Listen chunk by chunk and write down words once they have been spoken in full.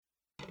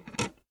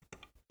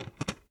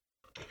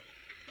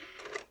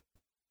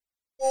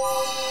Hello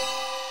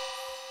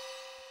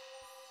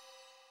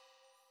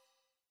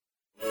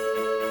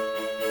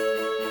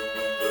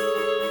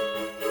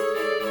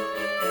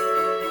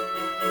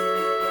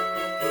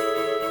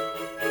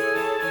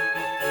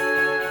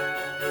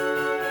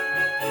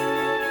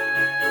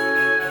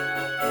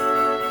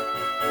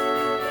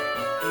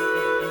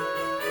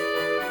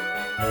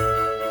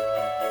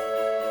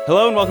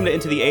and welcome to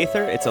Into the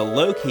Aether. It's a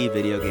low-key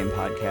video game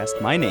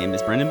podcast. My name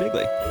is Brendan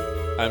Bigley.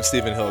 I'm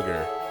Stephen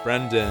Hilger.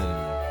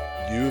 Brendan,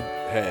 you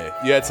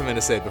had something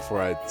to say before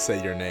I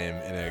say your name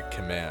in a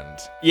command.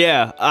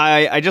 Yeah,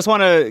 I just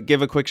want to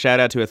give a quick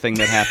shout out to a thing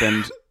that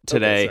happened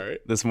today,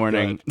 this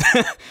morning.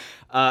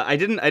 I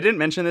didn't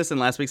mention this in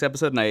last week's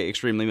episode, and I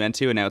extremely meant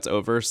to, and now it's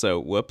over, so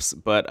whoops.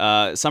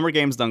 But Summer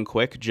Games Done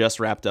Quick just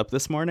wrapped up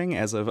this morning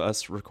as of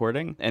us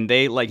recording, and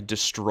they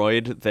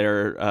destroyed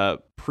their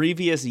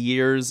previous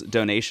year's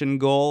donation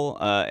goal,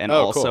 and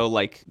also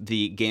like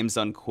the Games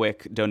Done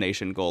Quick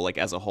donation goal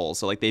as a whole.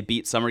 So they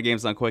beat Summer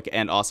Games Done Quick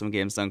and Awesome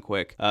Games Done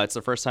Quick. It's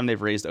the first time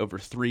they've raised over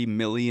 $3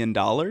 million.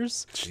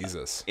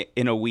 Jesus.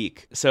 In a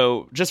week.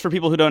 So just for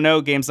people who don't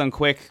know, Games Done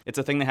Quick, it's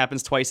a thing that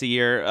happens twice a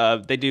year.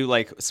 They do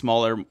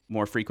smaller,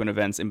 more frequent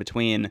events in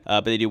between,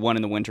 but they do one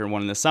in the winter and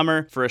one in the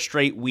summer for a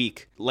straight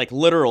week,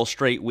 literal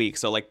straight week.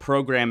 So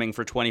programming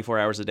for 24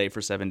 hours a day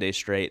for 7 days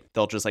straight.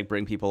 They'll just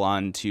bring people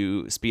on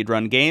to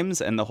speedrun games,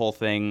 and the whole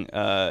thing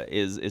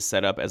is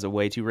set up as a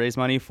way to raise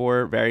money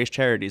for various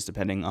charities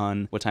depending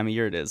on what time of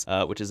year it is,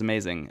 which is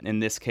amazing. In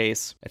this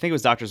case, I think it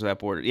was Doctors Without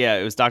Borders. Yeah,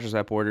 it was Doctors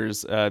Without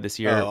Borders this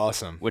year. Oh,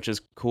 awesome. Which is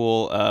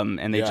cool.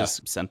 And they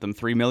just sent them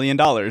 $3 million.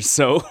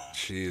 So,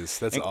 jeez,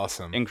 that's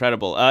awesome.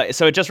 Incredible.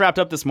 So it just wrapped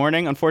up this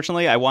morning.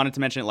 Unfortunately, I wanted to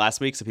mention it last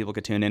week so people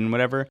could tune in and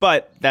whatever.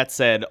 But that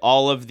said,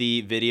 all of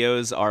the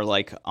videos are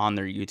on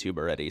their YouTube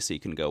already, so you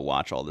can go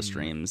watch all the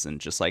streams and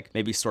just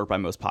maybe sort by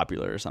most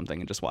popular or something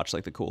and just watch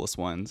the coolest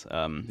ones.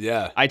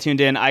 Yeah. I tuned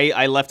in.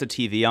 I left a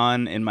TV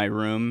on in my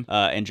room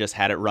and just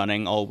had it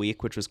running all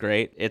week, which was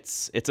great.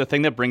 It's a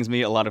thing that brings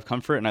me a lot of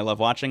comfort, and I love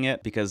watching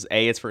it because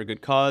A, it's for a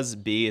good cause.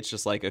 B, it's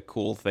just a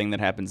cool thing that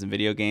happens in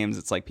video games.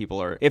 It's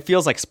it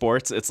feels like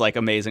sports. It's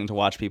amazing to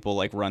watch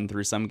people run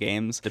through some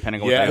games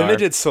depending on what they are. Yeah, and they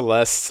did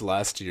Celeste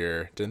last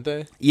year, didn't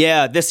they?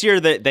 Yeah, this year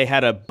they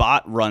had a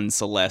bot run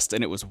Celeste,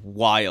 and it was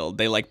wild.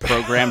 They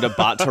programmed a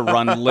bot to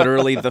run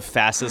literally the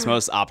fastest,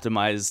 most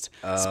optimized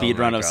speed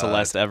run of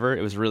Celeste ever.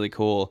 It was really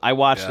cool. I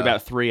watched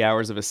about 3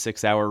 hours of a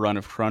 6-hour run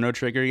of Chrono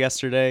Trigger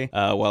yesterday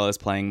while I was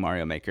playing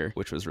Mario Maker,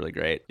 which was really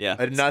great. Yeah,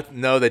 I did not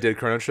know they did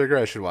Chrono Trigger.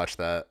 I should watch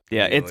that.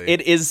 Yeah,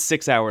 it is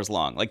 6 hours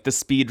long. The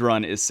speed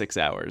run is 6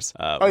 hours.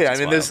 Oh yeah, I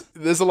mean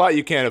there's a lot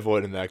you can't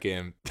avoid in that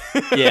game.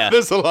 Yeah,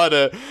 there's a lot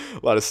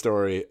of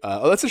story.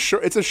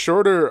 It's a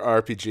shorter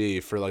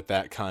RPG for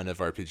that kind of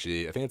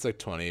RPG. I think it's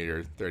 20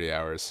 or 30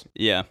 hours.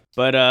 Yeah,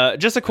 but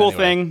just a cool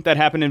thing that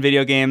happened in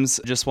video games.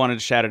 Just wanted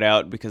to shout it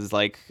out because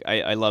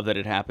I love that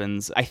it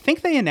happens. I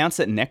think they announced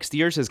that next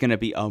year's is going to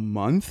be a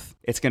month.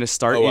 It's going to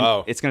start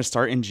it's going to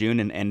start in June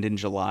and end in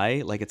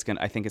July.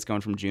 I think it's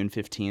going from June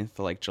 15th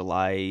to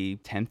July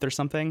 10th or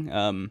something.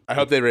 I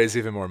hope they raise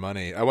even more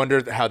money. I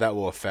wonder how that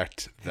will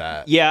affect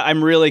that. Yeah,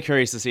 I'm really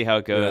curious to see how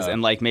it goes. Yeah.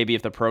 And maybe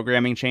if the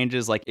programming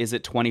changes, is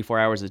it 24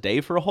 hours a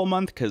day for a whole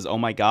month? Because oh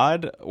my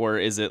God, or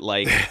is it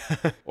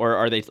or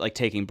are they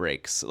taking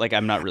breaks?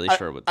 I'm not really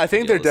sure what. I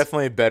think they're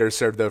definitely better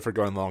served though for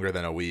going longer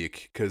than a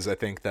week, because I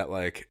think that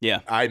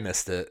I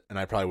missed it and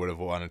I probably would have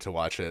wanted to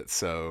watch it.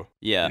 So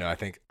I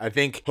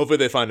think hopefully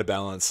they find a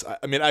balance.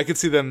 I mean, I could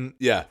see them.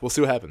 Yeah, we'll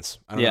see what happens.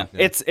 I don't know.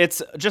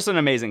 It's just an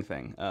amazing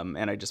thing.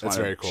 And I just want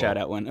to shout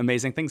out when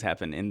amazing things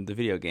happen in the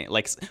video game.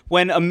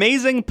 When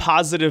amazing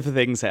positive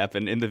things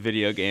happen in the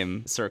video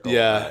game circle.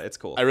 Yeah, it's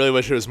cool. I really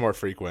wish it was more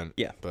frequent.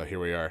 Yeah, but here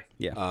we are.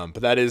 Yeah.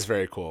 But that is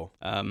very cool.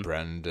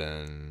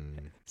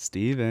 Brendan.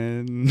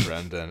 Steven.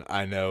 Brendan,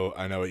 I know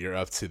what you're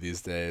up to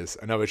these days.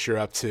 I know what you're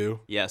up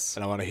to. Yes.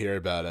 And I want to hear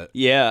about it.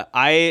 Yeah,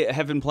 I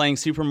have been playing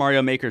Super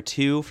Mario Maker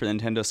 2 for the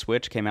Nintendo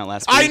Switch. Came out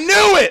last week. I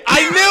knew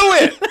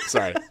it!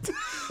 Sorry.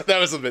 That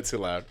was a bit too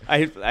loud.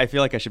 I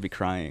feel like I should be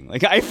crying.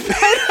 I've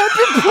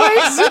been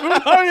playing Super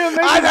Mario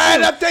Maker 2. I'm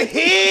not up to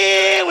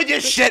here with your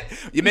shit.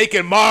 You're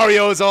making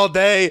Marios all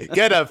day.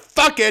 Get a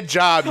fucking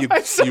job, you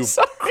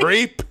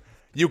creep.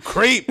 You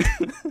creep.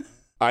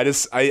 I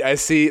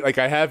see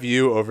I have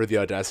you over the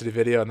Audacity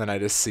video, and then I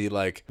just see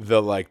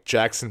the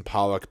Jackson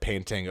Pollock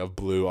painting of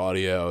Blue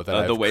Audio that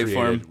I've the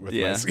waveform, with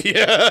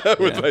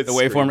the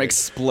waveform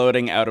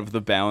exploding out of the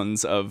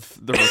bounds of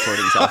the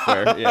recording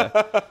software.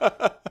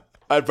 Yeah.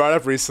 I brought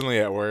up recently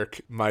at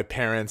work, my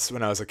parents,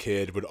 when I was a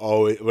kid, would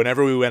always,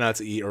 whenever we went out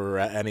to eat or were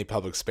at any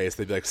public space,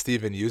 they'd be like,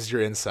 Steven, use your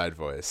inside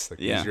voice.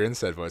 Use your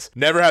inside voice.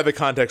 Never had the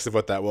context of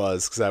what that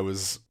was, because I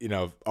was,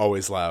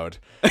 always loud.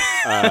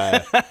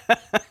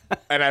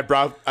 And I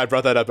brought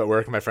that up at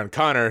work. My friend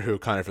Connor, if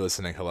you're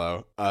listening,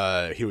 hello.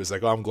 He was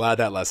like, "Oh, I'm glad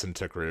that lesson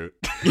took root."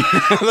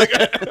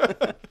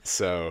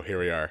 So here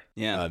we are.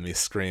 Yeah. Me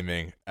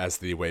screaming as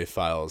the WAV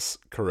files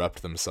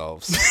corrupt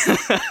themselves.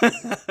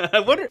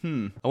 I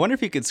wonder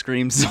if you could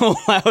scream so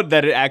loud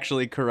that it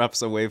actually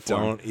corrupts a waveform.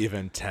 Don't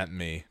even tempt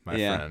me, my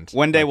friend.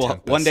 One day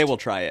we'll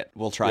try it.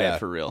 We'll try it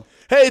for real.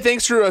 Hey,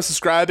 thanks for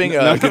subscribing.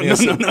 No. I'm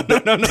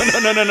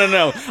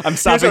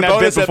stopping that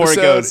bit before it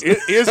goes.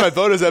 Here's my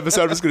bonus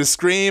episode. I'm just going to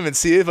scream and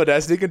see if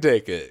Audacity can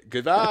take it.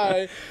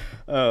 Goodbye.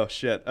 Oh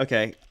shit.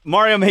 Okay.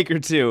 Mario Maker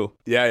 2.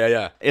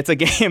 Yeah. It's a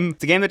game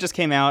that just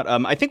came out.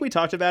 I think we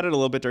talked about it a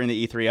little bit during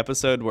the E3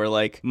 episode where it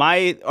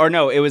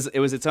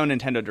was its own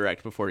Nintendo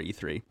Direct before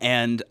E3.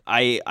 And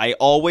I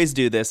always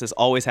do this. This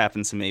always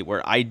happens to me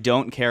where I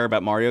don't care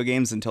about Mario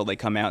games until they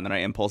come out and then I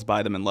impulse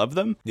buy them and love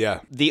them.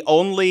 Yeah. The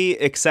only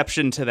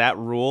exception to that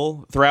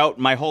rule throughout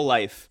my whole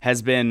life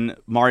has been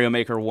Mario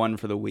Maker 1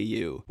 for the Wii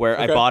U, where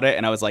I bought it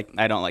and I was like,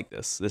 I don't like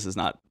this. This is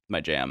not my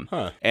jam.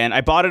 And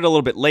I bought it a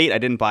little bit late. I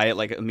didn't buy it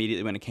like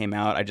immediately when it came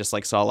out. I just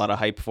like saw a lot of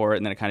hype for it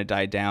and then it kind of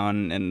died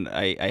down and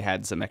I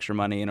had some extra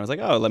money and I was like,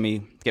 oh, let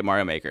me get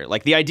Mario Maker.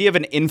 Like the idea of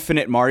an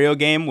infinite Mario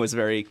game was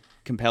very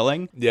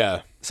compelling.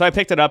 Yeah. So I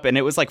picked it up and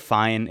it was like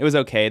fine. It was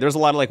okay. There was a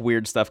lot of like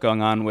weird stuff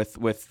going on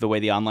with the way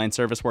the online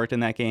service worked in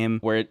that game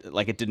where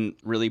it didn't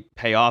really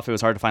pay off. It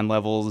was hard to find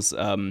levels.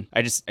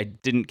 I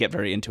didn't get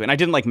very into it. And I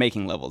didn't like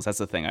making levels. That's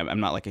the thing.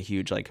 I'm not like a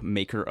huge like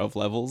maker of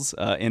levels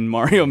in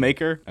Mario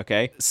Maker.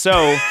 Okay.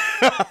 So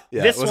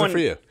it wasn't for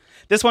you.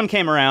 This one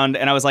came around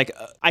and I was like,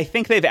 I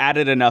think they've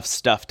added enough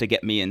stuff to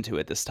get me into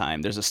it this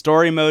time. There's a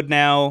story mode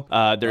now.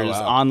 There's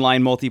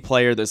online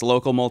multiplayer. There's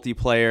local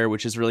multiplayer,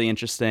 which is really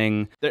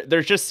interesting.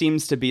 There just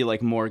seems to be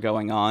like more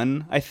going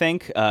on, I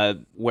think,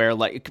 where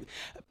like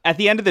at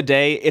the end of the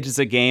day, it is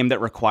a game that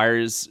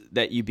requires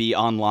that you be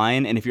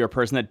online. And if you're a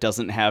person that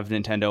doesn't have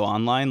Nintendo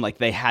Online, like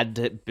they had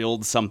to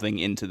build something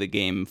into the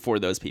game for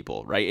those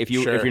people, right? If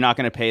you're not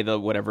going to pay the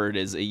whatever it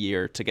is a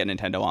year to get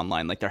Nintendo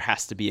Online, like there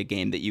has to be a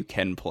game that you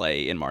can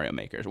play in Mario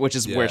Maker, which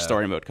is where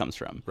story mode comes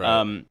from.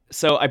 Right.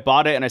 So I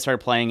bought it and I started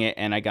playing it,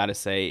 and I gotta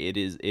say it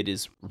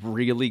is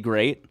really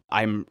great.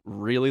 I'm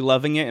really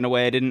loving it in a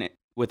way I didn't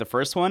with the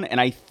first one, and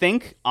I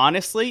think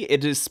honestly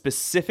it is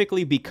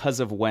specifically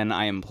because of when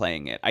I am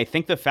playing it. I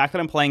think the fact that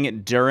I'm playing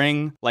it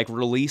during like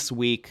release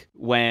week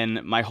when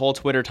my whole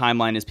Twitter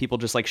timeline is people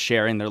just like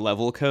sharing their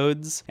level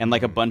codes and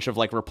like a bunch of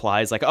like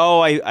replies like,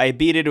 oh, I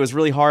beat it, it was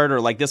really hard, or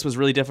like this was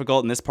really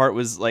difficult and this part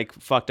was like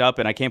fucked up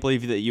and I can't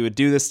believe that you would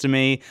do this to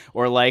me,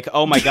 or like,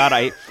 oh my god,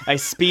 I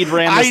speed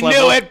ran this level.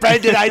 I knew it,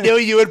 Brendan. I knew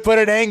you would put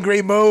an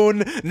angry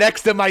moon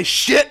next to my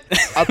shit,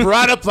 a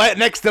piranha plant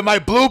next to my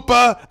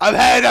blooper. I'm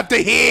headed up to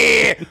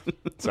here.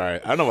 Sorry,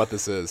 I don't know what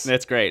this is.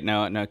 That's great.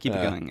 No, keep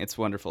it going. It's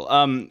wonderful.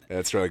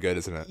 It's really good,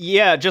 isn't it?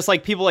 Yeah, just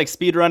like people like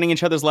speedrunning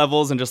each other's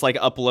levels and just like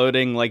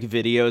uploading like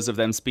videos of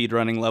them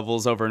speedrunning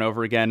levels over and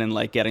over again and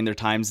like getting their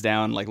times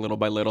down like little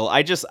by little.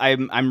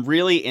 I'm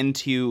really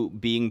into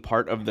being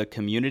part of the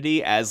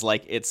community as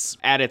like it's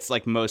at its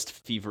like most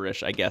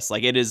feverish, I guess.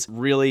 Like it is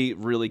really,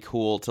 really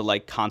cool to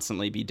like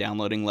constantly be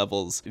downloading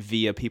levels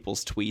via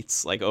people's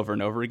tweets like over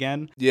and over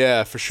again.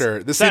 Yeah, for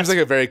sure. This seems like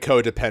a very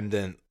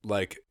codependent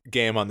like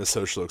game on the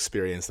social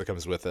experience that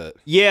comes with it.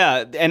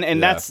 Yeah,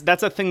 and that's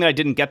a thing that I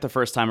didn't get the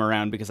first time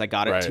around because I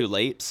got it too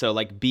late. So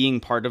like being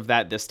part of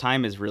that this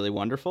time is really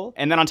wonderful.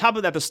 And then on top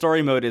of that, the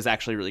story mode is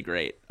actually really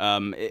great.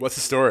 What's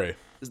the story?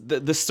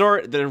 The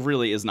story, there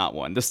really is not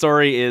one. The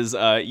story is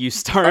you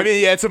start. I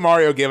mean, yeah, it's a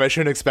Mario game. I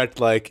shouldn't expect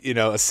like, you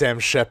know, a Sam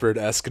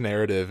Shepard-esque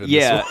narrative in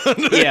this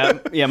one.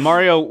 yeah.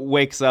 Mario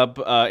wakes up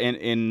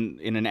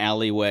in an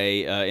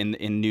alleyway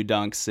in New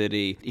Donk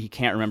City. He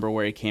can't remember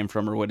where he came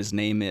from or what his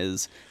name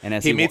is. And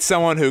as he meets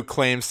someone who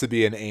claims to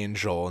be an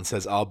angel and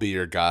says, "I'll be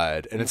your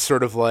guide." And it's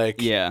sort of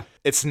like,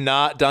 it's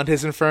not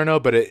Dante's Inferno,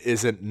 but it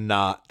isn't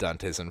not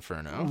Dante's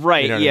Inferno.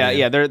 Right. You know yeah. I mean?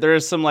 Yeah. There are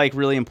some like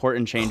really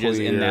important changes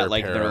in that.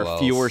 Like parallels. there are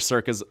fewer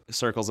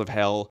circles of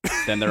hell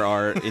than there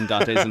are in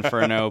Dante's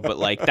Inferno, but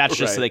like that's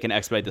just so they can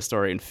expedite the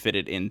story and fit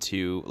it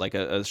into like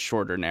a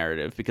shorter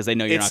narrative because they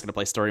know you're not going to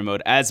play story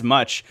mode as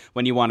much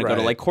when you want to go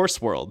to like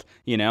Course World,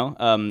 you know?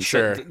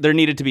 Sure. So there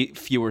needed to be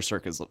fewer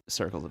circles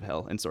of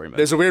hell in story mode.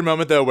 There's a weird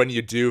moment though when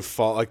you do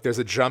fall, like there's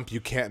a jump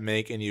you can't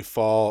make and you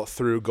fall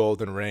through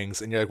golden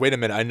rings and you're like, wait a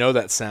minute, I know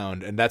that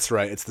sound, and that's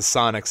right, it's the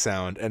Sonic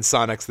sound, and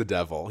Sonic's the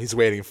devil. He's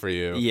waiting for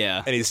you.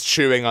 Yeah. And he's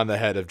chewing on the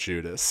head of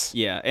Judas.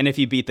 Yeah, and if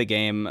you beat the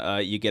game,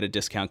 you get a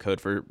discount code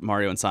for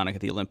Mario and Sonic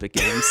at the Olympic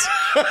Games.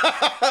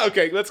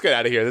 Okay, let's get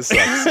out of here. This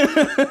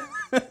sucks.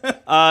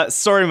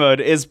 Story mode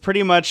is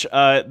pretty much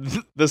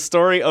the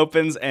story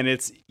opens and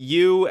it's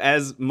you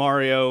as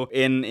Mario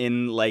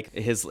in like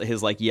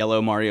his like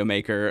yellow Mario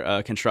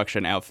Maker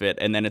construction outfit,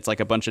 and then it's like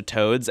a bunch of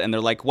toads and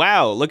they're like,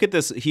 wow, look at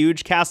this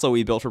huge castle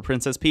we built for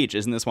Princess Peach,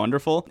 isn't this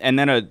wonderful? And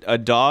then a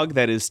dog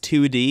that is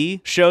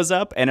 2D shows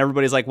up and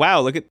everybody's like,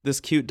 wow, look at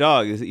this cute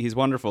dog, he's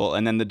wonderful.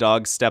 And then the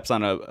dog steps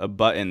on a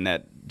button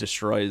that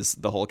destroys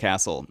the whole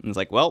castle. And it's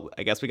like, well,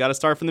 I guess we got to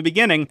start from the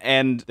beginning.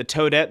 And the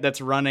Toadette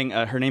that's running,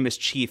 her name is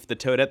Chief, the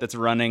Toadette that's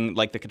running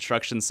like the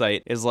construction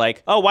site is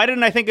like, oh, why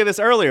didn't I think of this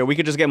earlier? We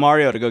could just get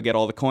Mario to go get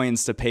all the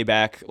coins to pay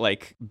back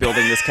like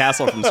building this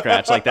castle from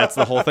scratch. Like that's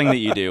the whole thing that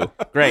you do.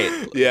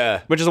 Great.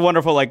 Yeah. Which is a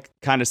wonderful like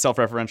kind of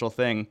self-referential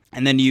thing.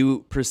 And then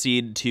you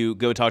proceed to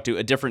go talk to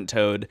a different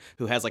Toad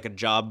who has like a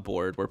job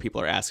board where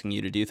people are asking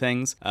you to do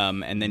things.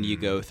 And then you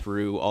go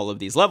through all of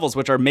these levels,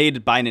 which are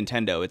made by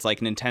Nintendo. It's like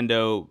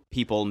Nintendo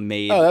people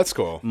made that's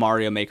cool.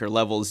 Mario Maker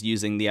levels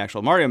using the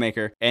actual Mario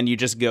Maker. And you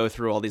just go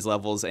through all these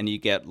levels and you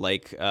get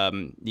like,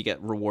 you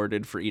get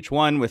rewarded for each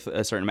one with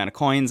a certain amount of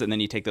coins. And then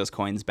you take those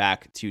coins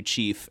back to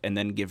Chief and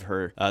then give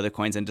her the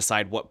coins and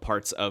decide what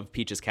parts of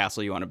Peach's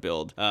castle you want to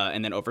build.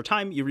 And then over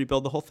time, you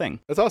rebuild the whole thing.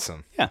 That's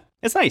awesome. Yeah.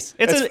 It's nice.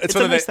 It's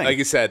a nice thing. Like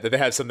you said, that they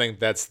have something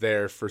that's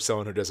there for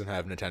someone who doesn't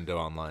have Nintendo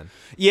Online.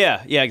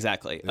 Yeah,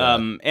 exactly. Yeah.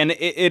 And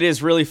it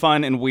is really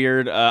fun and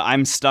weird.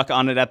 I'm stuck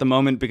on it at the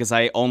moment because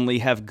I only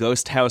have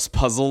Ghost House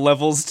puzzle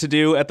levels to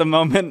do at the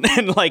moment.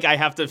 And like I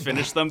have to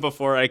finish them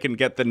before I can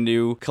get the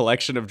new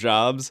collection of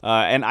jobs.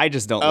 And I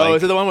just don't like... Oh,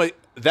 is it the one where...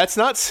 That's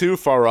not too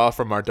far off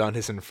from our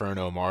Dante's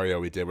Inferno Mario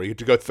we did, where you have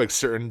to go through like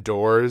certain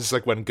doors,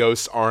 like when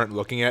ghosts aren't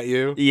looking at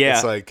you. Yeah,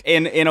 it's like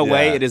in a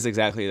way, it is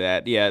exactly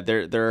that. Yeah,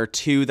 there are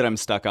two that I'm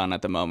stuck on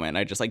at the moment.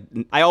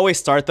 I always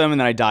start them and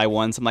then I die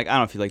once. I'm like, I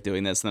don't feel like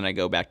doing this, and then I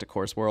go back to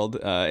Course World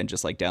and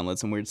just like download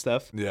some weird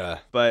stuff. Yeah,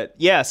 but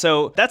yeah,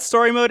 so that's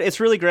story mode.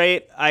 It's really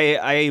great.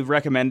 I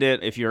recommend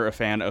it if you're a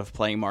fan of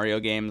playing Mario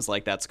games.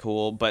 Like that's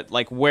cool. But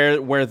like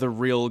where the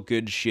real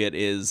good shit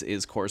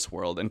is Course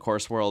World, and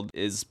Course World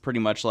is pretty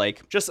much like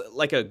just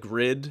like a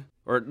grid,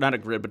 or not a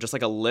grid, but just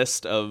like a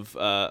list of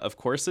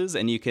courses,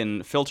 and you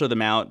can filter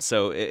them out.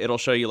 So it'll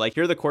show you like,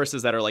 here are the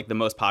courses that are like the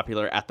most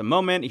popular at the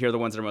moment. Here are the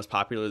ones that are most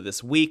popular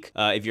this week.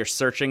 If you're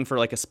searching for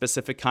like a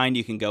specific kind,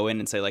 you can go in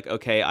and say like,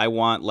 okay, I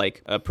want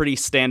like a pretty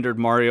standard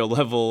Mario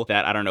level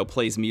that, I don't know,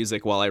 plays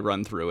music while I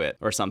run through it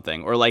or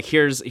something. Or like,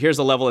 here's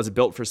a level that's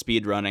built for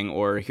speed running,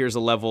 or here's a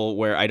level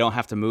where I don't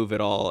have to move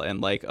at all,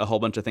 and like a whole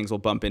bunch of things will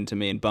bump into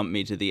me and bump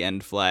me to the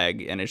end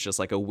flag, and it's just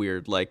like a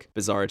weird, like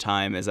bizarre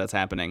time as that's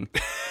happening.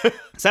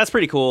 So that's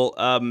pretty cool.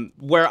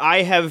 Where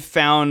I have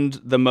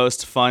found the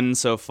most fun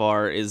so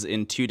far is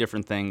in two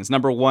different things.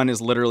 Number one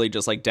is literally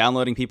just like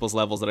downloading people's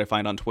levels that I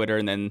find on Twitter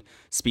and then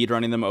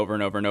speedrunning them over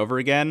and over and over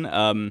again,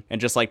 and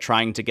just like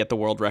trying to get the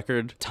world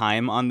record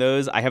time on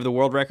those. I have the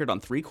world record on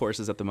 3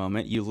 courses at the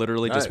moment. You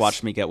literally just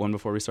watched me get one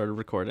before we started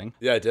recording.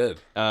 Yeah, I did.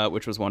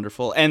 Which was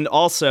wonderful. And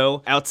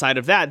also, outside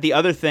of that, the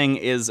other thing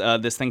is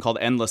this thing called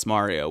Endless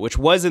Mario, which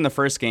was in the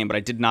first game, but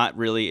I did not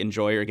really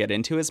enjoy or get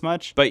into as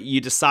much. But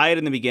you decide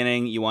in the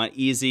beginning you want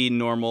easy,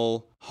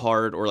 normal,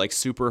 hard, or like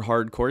super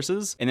hard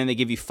courses, and then they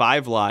give you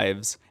 5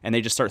 lives, and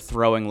they just start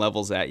throwing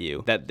levels at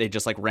you that they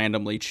just like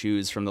randomly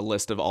choose from the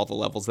list of all the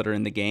levels that are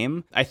in the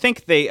game. I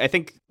think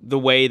the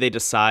way they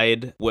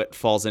decide what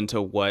falls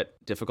into what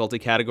difficulty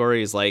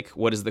category is like,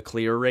 what is the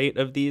clear rate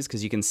of these,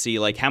 because you can see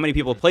like how many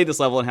people have played this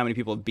level and how many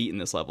people have beaten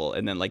this level,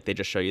 and then like they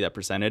just show you that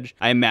percentage.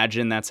 I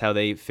imagine that's how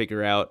they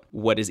figure out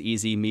what is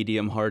easy,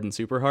 medium, hard, and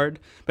super hard.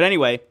 But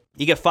anyway,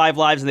 you get 5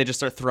 lives and they just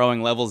start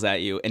throwing levels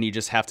at you, and you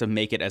just have to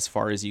make it as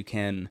far as you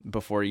can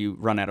before you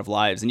run out of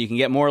lives. And you can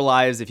get more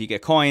lives if you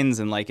get coins,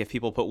 and like if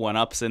people put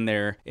 1-ups in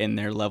their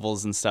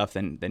levels and stuff,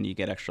 then you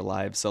get extra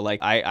lives. So like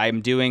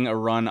I'm doing a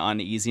run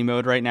on easy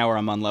mode right now where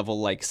I'm on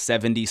level like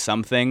 70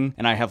 something,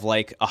 and I have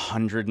like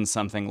 100 and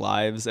something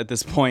lives at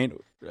this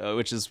point,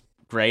 which is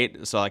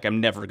great. So like I'm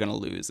never gonna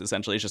lose.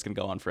 Essentially, it's just gonna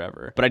go on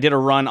forever. But I did a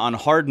run on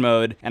hard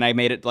mode, and I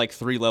made it like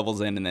 3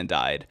 levels in and then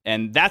died.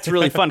 And that's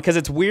really fun because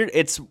it's weird.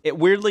 It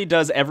weirdly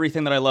does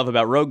everything that I love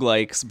about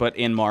roguelikes, but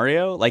in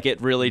Mario. Like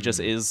it really just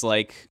is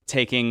like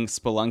taking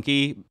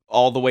Spelunky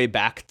all the way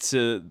back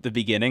to the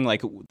beginning,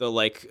 like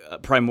the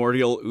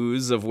primordial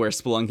ooze of where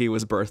Spelunky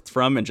was birthed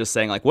from, and just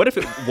saying like, what if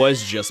it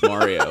was just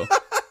Mario?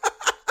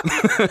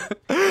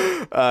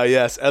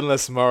 Yes,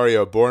 Endless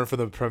Mario, born from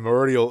the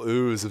primordial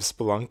ooze of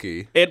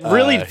Spelunky. It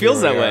really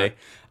feels that way.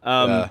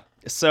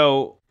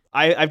 So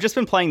I've just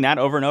been playing that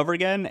over and over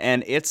again,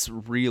 and it's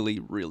really,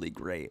 really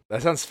great.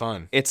 That sounds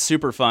fun. It's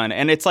super fun,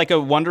 and it's like a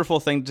wonderful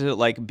thing to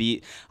like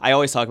be. I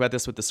always talk about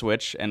this with the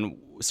Switch and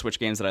Switch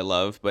games that I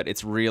love, but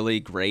it's really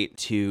great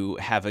to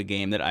have a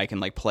game that I can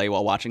like play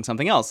while watching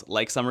something else,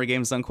 like Summer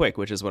Games Done Quick,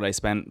 which is what I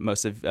spent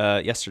most of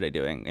yesterday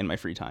doing in my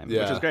free time,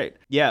 which is great.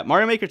 Yeah,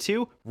 Mario Maker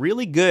 2,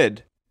 really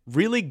good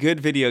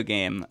video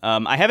game.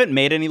 I haven't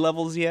made any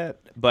levels yet,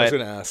 but I was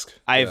gonna ask.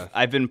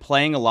 I've been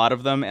playing a lot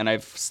of them, and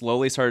I've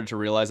slowly started to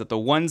realize that the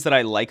ones that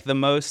I like the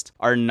most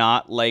are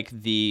not like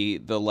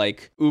the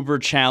like uber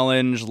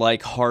challenge,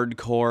 like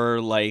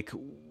hardcore, like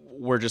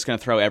we're just going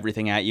to throw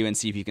everything at you and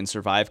see if you can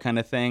survive kind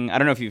of thing. I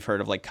don't know if you've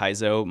heard of like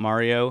Kaizo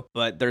Mario,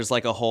 but there's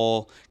like a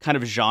whole kind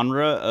of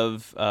genre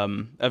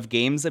of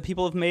games that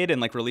people have made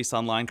and like released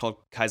online called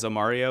Kaizo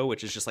Mario,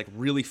 which is just like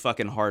really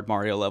fucking hard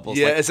Mario levels.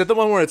 Yeah, like, is that the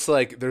one where it's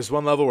like, there's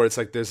one level where it's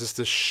like there's just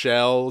a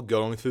shell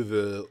going through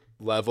the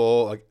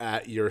level like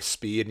at your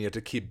speed, and you have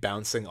to keep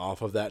bouncing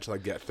off of that to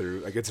like get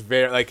through. Like it's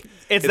very like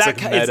it's that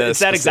like it's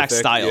that exact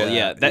style.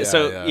 Yeah.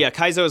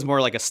 Kaizo is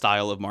more like a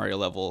style of Mario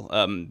level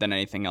than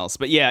anything else.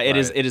 But yeah, it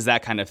is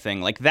that kind of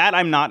thing. Like that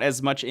I'm not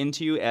as much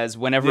into as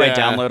whenever I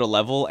download a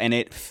level and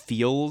it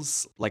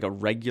feels like a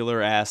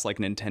regular ass like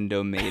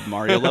Nintendo made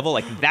Mario level.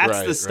 Like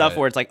that's the stuff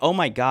where it's like, oh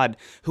my god,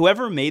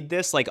 whoever made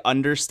this like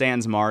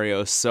understands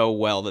Mario so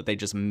well that they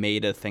just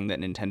made a thing that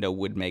Nintendo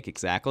would make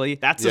exactly.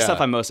 That's the stuff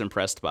I'm most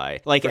impressed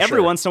by. Like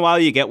every once in a while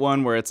you get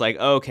one where it's like,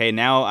 okay,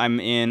 now I'm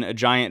in a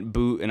giant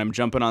boot and I'm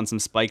jumping on some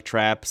spike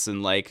traps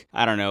and like,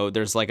 I don't know,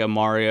 there's like a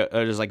Mario,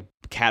 there's like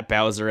Cat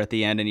Bowser at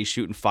the end and he's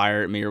shooting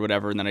fire at me or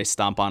whatever, and then I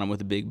stomp on him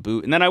with a big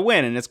boot and then I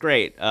win and it's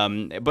great.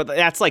 But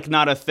that's like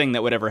not a thing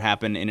that would ever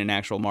happen in an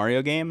actual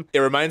Mario game. It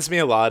reminds me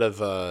a lot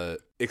of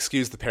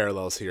excuse the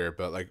parallels here,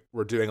 but like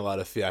we're doing a lot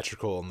of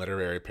theatrical and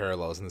literary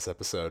parallels in this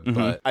episode.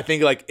 But I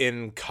think like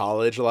in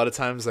college, a lot of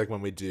times, like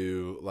when we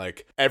do,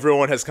 like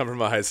everyone has come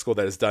from a high school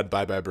that has done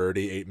Bye Bye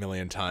Birdie 8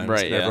 million times,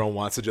 and everyone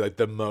wants to do like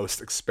the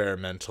most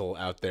experimental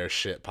out there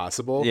shit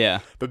possible,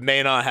 but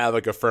may not have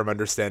like a firm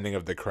understanding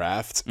of the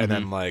craft, and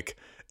then like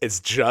it's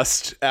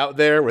just out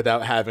there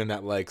without having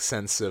that like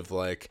sense of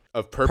like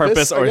of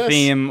purpose or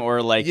theme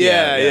or like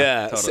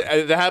totally. So,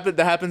 that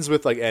happens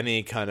with like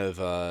any kind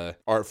of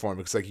art form,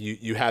 because like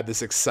you have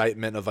this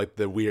excitement of like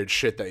the weird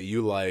shit that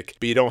you like,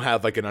 but you don't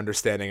have like an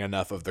understanding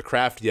enough of the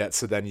craft yet,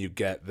 so then you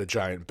get the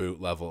giant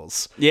boot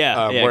levels.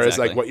 Whereas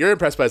like what you're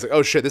impressed by is like,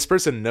 oh shit, this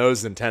person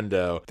knows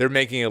Nintendo, they're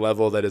making a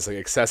level that is like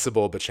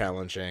accessible but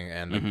challenging,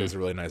 and like, there's a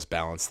really nice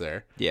balance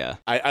there.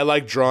 I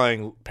like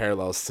drawing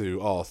parallels to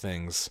all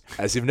things,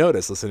 as you've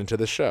noticed listening to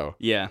the show.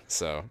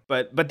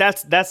 But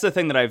that's the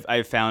thing that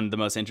I've found the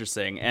most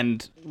interesting,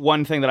 and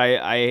one thing that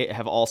I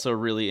have also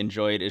really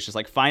enjoyed is just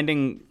like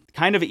finding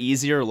kind of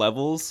easier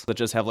levels that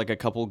just have like a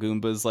couple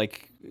Goombas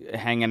like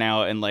hanging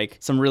out and like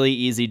some really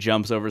easy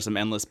jumps over some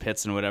endless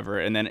pits and whatever,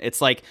 and then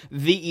it's like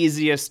the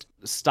easiest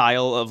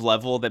style of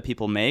level that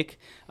people make.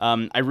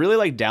 I really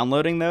like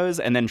downloading those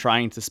and then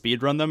trying to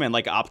speedrun them and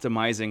like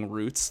optimizing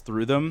routes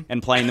through them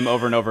and playing them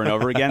over and over and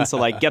over again. So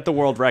like get the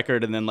world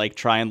record and then like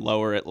try and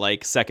lower it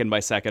like second by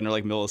second or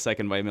like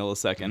millisecond by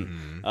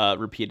millisecond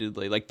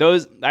repeatedly. Like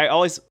those, I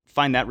always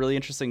find that really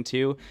interesting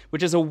too,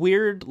 which is a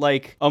weird,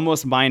 like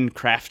almost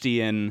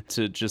Minecraftian,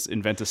 to just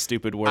invent a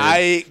stupid word.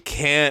 I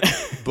can't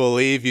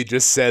believe you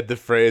just said the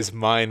phrase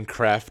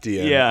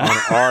Minecraftian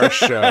on our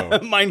show.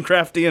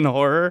 Minecraftian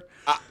horror.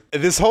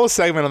 This whole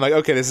segment, I'm like,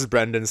 okay, this is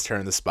Brendan's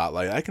turn, the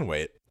spotlight. I can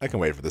wait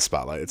for the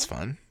spotlight. It's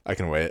fun. I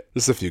can wait.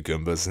 Just a few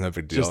Goombas, no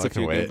big deal. Just a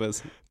few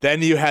Goombas.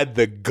 Then you had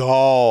the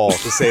gall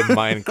to say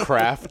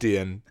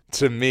Minecraftian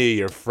to me,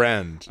 your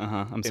friend.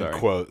 I'm sorry. In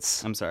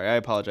quotes. I'm sorry. I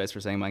apologize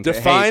for saying Minecraft.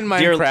 Define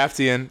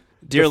Minecraftian.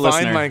 Dear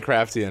listener. Define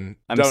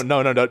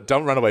Minecraftian.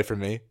 Don't run away from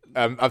me.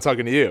 I'm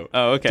talking to you.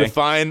 Oh, okay.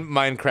 Define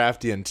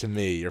Minecraftian to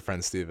me, your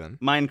friend Steven.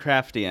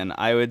 Minecraftian,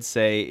 I would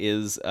say,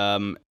 is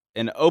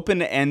an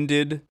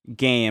open-ended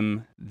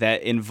game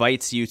that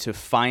invites you to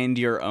find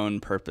your own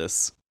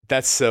purpose.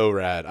 That's so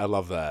rad. I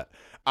love that.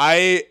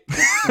 I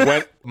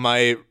went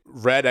my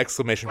red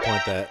exclamation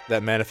point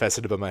that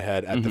manifested above my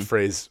head at the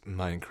phrase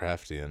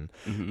Minecraftian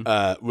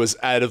was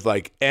out of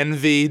like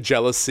envy,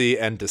 jealousy,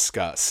 and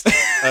disgust.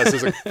 So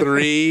there's like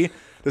three.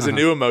 There's a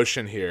new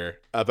emotion here,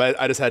 but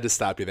I just had to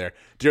stop you there.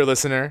 Dear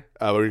listener,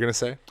 what were you going to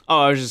say? Oh,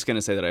 I was just going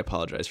to say that I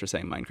apologize for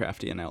saying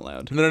Minecraftian out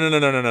loud.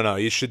 No.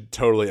 You should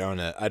totally own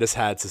it. I just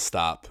had to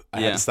stop. I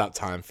had to stop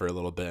time for a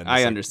little bit. And just,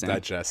 I understand.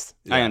 Digest.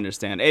 Yeah. I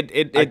understand.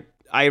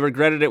 I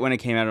regretted it when it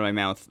came out of my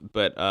mouth,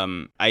 but I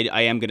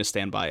am going to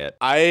stand by it.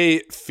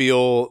 I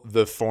feel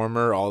the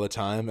former all the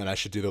time, and I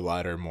should do the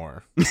latter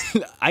more.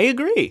 I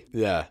agree.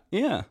 Yeah,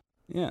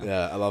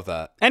 I love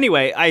that.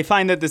 Anyway, I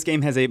find that this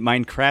game has a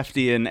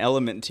Minecraftian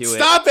element to it.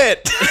 Stop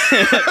it!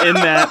 In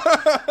that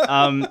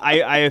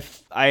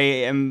I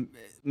am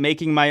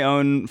making my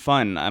own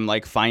fun. I'm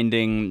like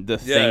finding the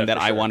thing that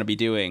I want to be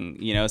doing,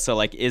 you know? So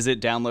like, is it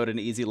download an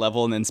easy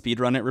level and then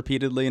speedrun it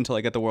repeatedly until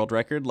I get the world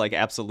record? Like,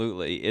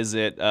 absolutely. Is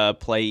it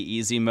play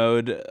easy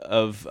mode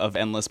of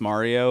Endless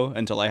Mario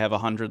until I have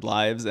 100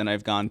 lives and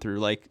I've gone through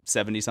like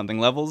 70 something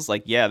levels?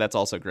 Like, yeah, that's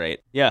also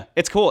great. Yeah,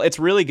 it's cool. It's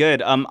really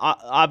good.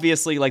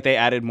 Obviously, like they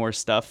added more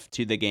stuff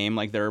to the game.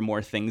 Like there are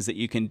more things that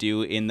you can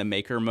do in the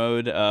maker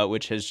mode,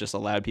 which has just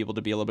allowed people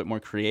to be a little bit more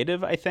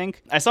creative, I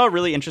think. I saw a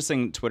really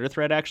interesting Twitter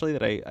thread actually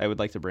that I would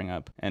like to bring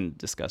up and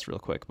discuss real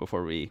quick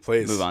before we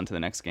move on to the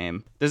next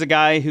game. There's a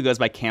guy who goes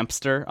by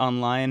Campster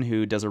online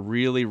who does a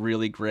really,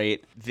 really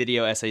great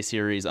video essay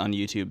series on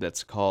YouTube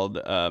that's called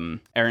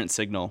Errant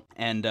Signal.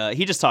 And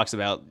he just talks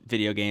about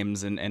video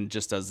games and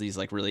just does these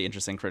like really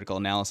interesting critical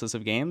analysis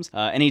of games.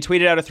 And he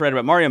tweeted out a thread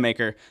about Mario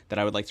Maker that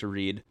I would like to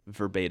read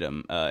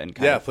verbatim and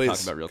kind of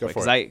talk about real quick.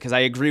 Because I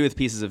agree with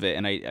pieces of it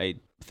and I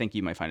think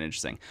you might find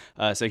interesting.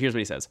 So here's what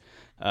he says.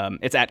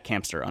 It's at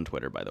Campster on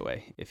Twitter, by the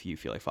way, if you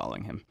feel like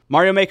following him.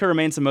 Mario Maker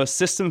remains the most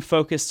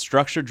system-focused,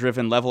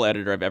 structure-driven level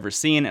editor I've ever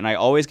seen, and I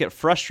always get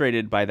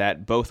frustrated by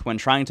that, both when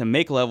trying to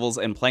make levels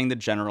and playing the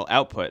general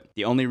output.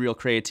 The only real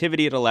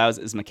creativity it allows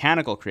is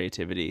mechanical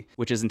creativity,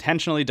 which is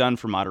intentionally done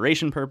for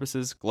moderation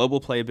purposes, global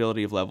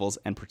playability of levels,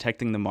 and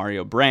protecting the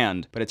Mario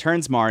brand. But it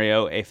turns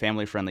Mario, a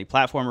family-friendly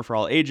platformer for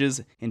all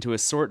ages, into a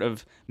sort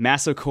of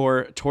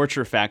masochore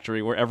torture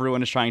factory where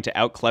everyone is trying to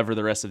out-clever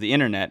the rest of the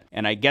internet,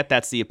 and I get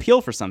that's the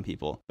appeal for some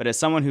people. But as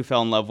someone who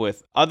fell in love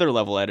with other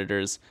level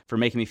editors for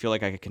making me feel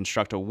like I could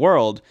construct a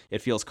world,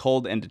 it feels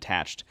cold and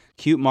detached.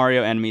 Cute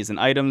Mario enemies and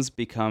items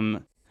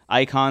become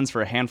icons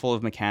for a handful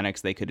of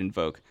mechanics they could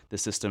invoke. The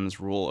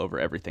systems rule over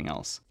everything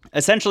else.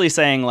 Essentially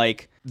saying,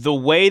 like, the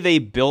way they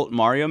built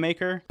Mario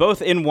Maker,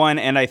 both in 1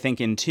 and I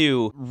think in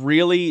 2,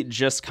 really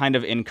just kind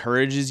of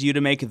encourages you to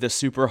make the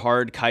super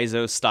hard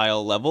Kaizo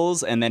style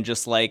levels and then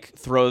just like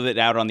throw it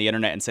out on the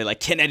internet and say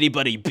like, can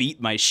anybody beat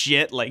my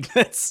shit? Like,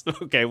 that's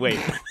okay, wait.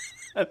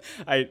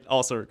 I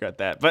also regret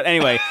that. But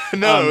anyway.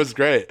 No, it was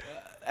great.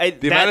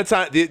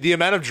 The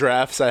amount of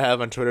drafts I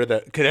have on Twitter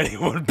that can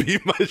anyone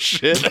beat my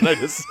shit and I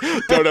just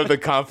don't have the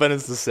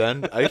confidence to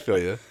send. I feel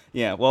you.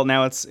 Yeah, well,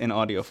 now it's in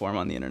audio form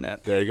on the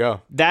internet. There you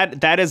go.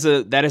 That is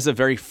a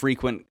very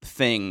frequent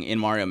thing in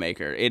Mario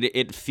Maker.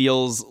 It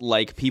feels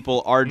like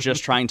people are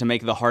just trying to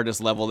make the hardest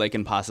level they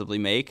can possibly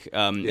make,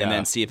 and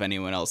then see if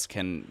anyone else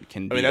can beat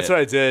it. I mean, that's what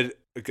I did.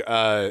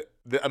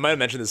 I might have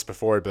mentioned this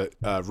before, but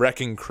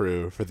Wrecking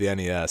Crew for the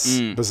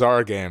NES,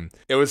 bizarre game.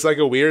 It was like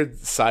a weird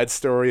side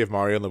story of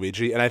Mario and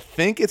Luigi, and I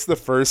think it's the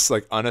first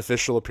like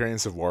unofficial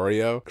appearance of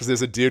Wario, because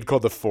there's a dude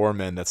called the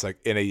Foreman that's like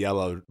in a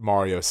yellow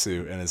Mario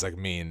suit and is like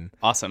mean.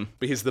 Awesome.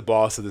 But he's the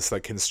boss of this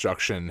like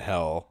construction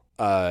hell.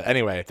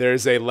 Anyway,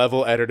 there's a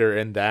level editor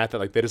in that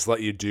like they just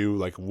let you do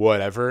like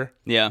whatever.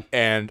 Yeah.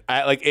 And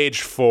at like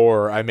age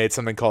 4, I made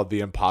something called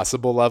the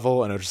Impossible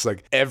level, and it was just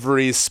like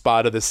every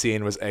spot of the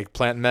scene was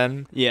Eggplant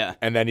Men. Yeah.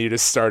 And then you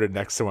just started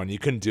next to one. You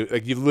couldn't do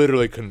like you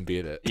literally couldn't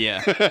beat it.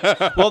 Yeah.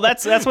 Well,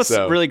 that's what's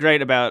really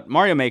great about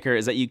Mario Maker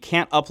is that you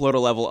can't upload a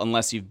level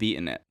unless you've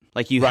beaten it.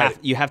 Like you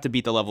have to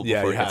beat the level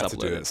before it gets uploaded.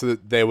 Do it. So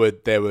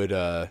that they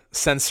would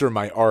censor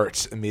my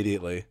art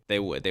immediately. They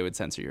would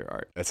censor your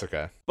art. That's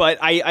okay. But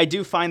I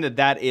do find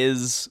that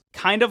is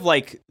kind of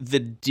like the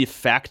de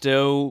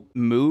facto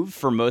move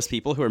for most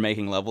people who are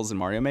making levels in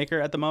Mario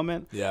Maker at the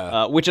moment.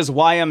 Yeah. Which is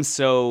why I'm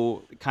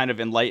so kind of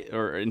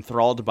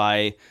enthralled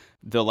by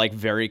the like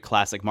very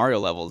classic Mario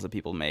levels that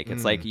people make.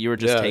 It's like you were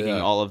just taking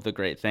all of the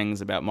great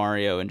things about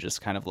Mario and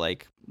just kind of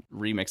like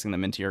remixing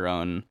them into your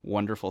own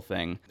wonderful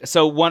thing.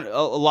 So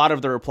a lot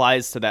of the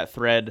replies to that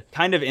thread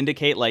kind of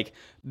indicate like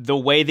the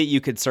way that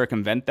you could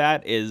circumvent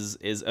that is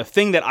a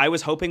thing that I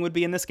was hoping would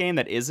be in this game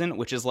that isn't,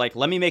 which is like,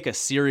 let me make a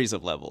series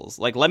of levels.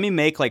 Like, let me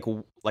make like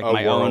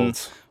my own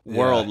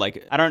world.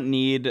 Like, I don't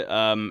need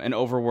an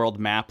overworld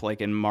map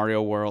like in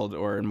Mario World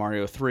or in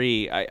Mario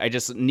 3. I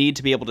just need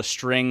to be able to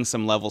string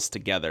some levels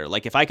together.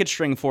 Like, if I could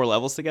string 4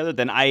 levels together,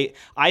 then I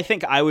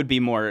think I would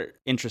be more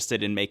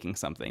interested in making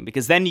something,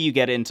 because then you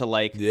get into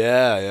like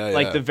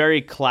the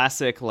very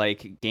classic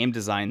like game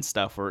design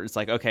stuff where it's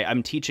like, okay,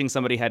 I'm teaching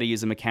somebody how to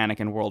use a mechanic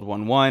in World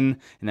 1-1, and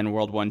then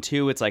World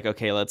 1-2, it's like,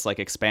 okay, let's like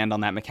expand on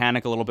that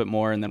mechanic a little bit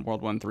more, and then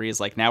World 1-3 is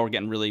like, now we're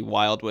getting really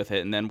wild with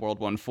it, and then World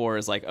 1-4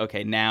 is like,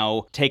 okay,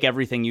 now take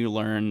everything you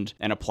learned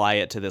and apply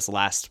it to this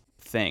last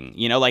thing.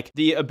 You know, like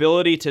the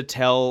ability to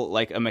tell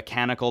like a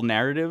mechanical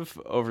narrative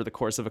over the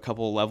course of a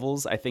couple of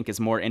levels, I think is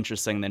more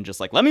interesting than just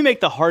like, let me make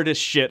the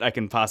hardest shit I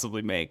can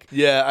possibly make.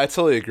 Yeah, I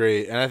totally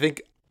agree. And I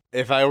think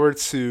if I were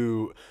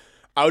to,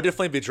 I would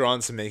definitely be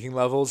drawn to making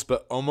levels,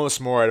 but almost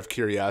more out of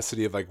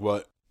curiosity of like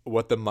what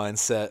the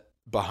mindset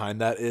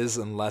behind that is,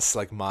 and less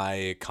like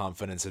my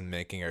confidence in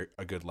making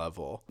a good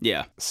level.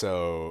 Yeah.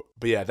 So,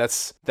 but yeah,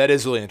 that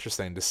is really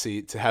interesting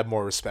to have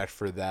more respect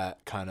for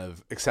that kind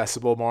of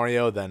accessible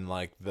Mario than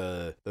like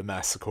the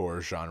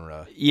massacre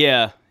genre.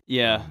 Yeah.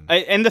 Yeah.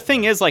 And the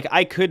thing is, like,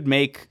 I could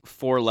make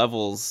 4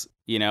 levels,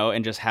 you know,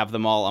 and just have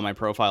them all on my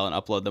profile and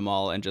upload them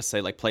all and just say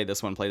like, play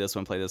this one, play this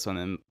one, play this one,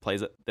 and play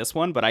this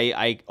one. But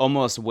I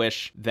almost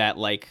wish that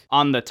like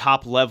on the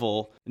top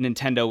level,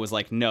 Nintendo was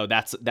like, no,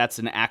 that's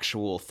an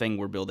actual thing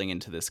we're building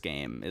into this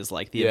game, is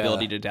like the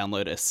ability to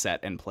download a set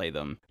and play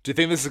them. Do you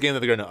think this is a game that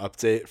they're going to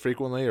update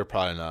frequently, or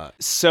probably not?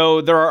 So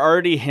there are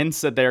already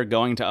hints that they're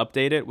going to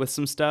update it with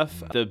some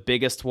stuff. The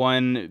biggest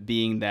one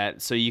being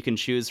that, so you can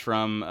choose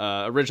from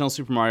original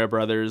Super Mario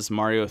Brothers,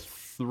 Mario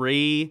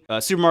 3,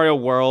 Super Mario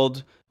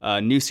World,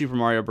 New Super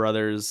Mario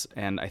Brothers,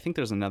 and I think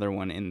there's another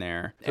one in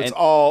there. So it's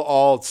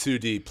all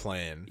 2D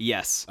plane.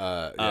 Yes.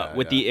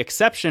 With the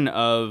exception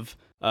of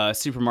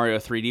Super Mario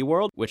 3D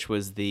World, which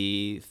was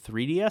the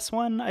 3DS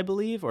one, I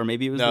believe, or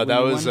maybe it was no, the that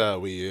Wii was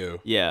one. Wii U.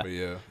 Yeah. Wii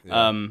U.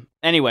 Yeah.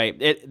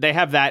 Anyway, they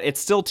have that. It's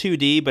still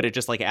 2D, but it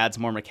just like adds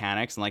more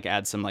mechanics and like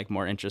adds some like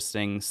more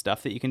interesting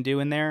stuff that you can do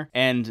in there.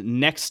 And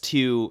next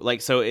to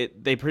like, so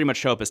they pretty much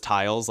show up as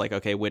tiles. Like,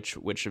 okay,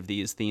 which of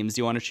these themes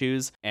do you want to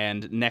choose?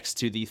 And next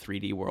to the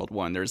 3D World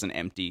one, there's an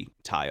empty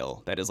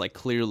tile that is like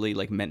clearly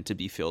like meant to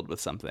be filled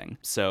with something.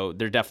 So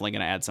they're definitely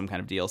going to add some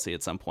kind of DLC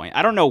at some point.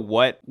 I don't know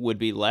what would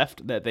be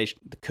left that they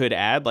could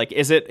add. Like,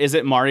 is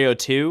it Mario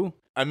 2?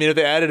 I mean, if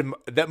they added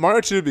that,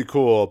 Mario 2 would be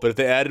cool, but if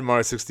they added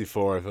Mario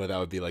 64, I feel like that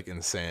would be like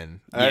insane.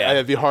 Yeah.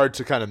 It'd be hard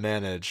to kind of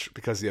manage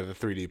because you have the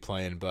 3D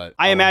plane. But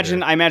I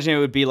imagine it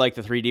would be like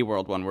the 3D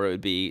World one, where it would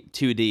be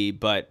 2D,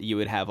 but you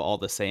would have all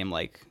the same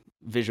like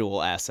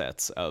visual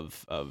assets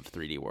of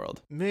 3D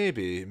World.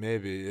 Maybe,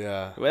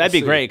 yeah. Well, that'd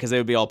be great because they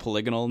would be all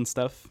polygonal and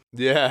stuff.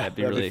 Yeah, that'd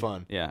be really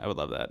fun. Yeah, I would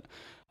love that.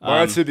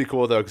 Mario 2 would be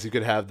cool though, because you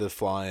could have the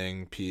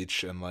flying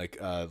Peach and like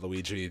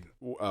Luigi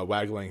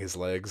waggling his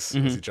legs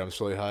as he jumps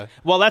really high.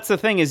 Well, that's the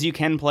thing, is you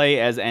can play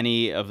as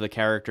any of the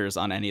characters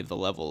on any of the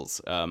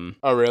levels. Oh,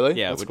 really?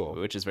 Yeah, that's cool.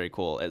 Which is very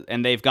cool.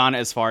 And they've gone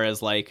as far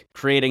as like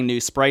creating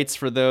new sprites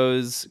for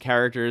those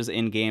characters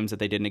in games that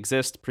they didn't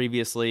exist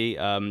previously.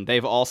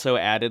 They've also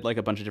added like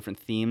a bunch of different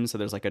themes. So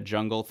there's like a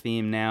jungle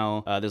theme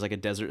now. There's like a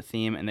desert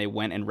theme, and they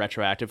went and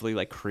retroactively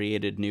like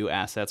created new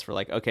assets for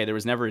like, okay, there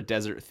was never a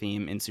desert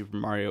theme in Super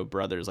Mario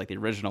Brothers, like the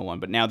original one,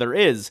 but now there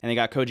is. And they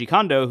got Koji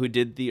Kondo, who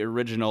did the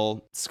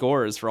original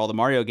scores for all the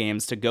Mario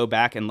games, to go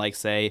back and like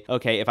say,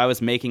 okay, if I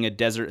was making a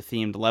desert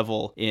themed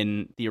level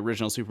in the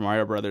original Super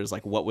Mario Brothers,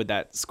 like what would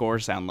that score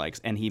sound like?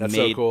 And he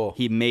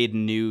made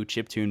new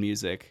chiptune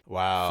music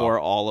for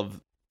all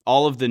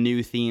of the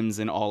new themes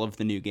in all of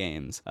the new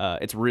games.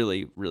 It's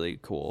really, really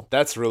cool.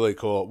 That's really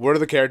cool. What are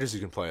the characters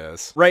you can play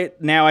as? Right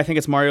now, I think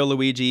it's Mario,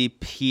 Luigi,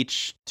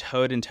 Peach,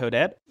 Toad, and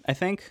Toadette, I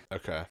think.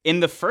 Okay. In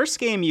the first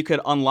game, you could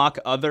unlock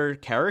other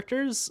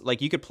characters. Like,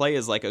 you could play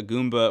as, like, a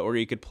Goomba, or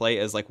you could play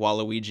as, like,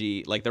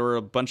 Waluigi. Like, there were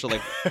a bunch of,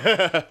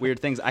 like, weird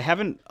things. I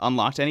haven't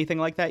unlocked anything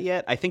like that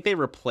yet. I think they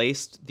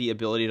replaced the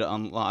ability to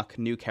unlock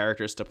new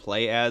characters to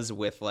play as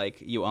with, like,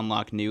 you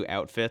unlock new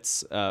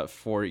outfits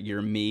for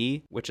your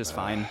Mii, which is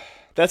fine.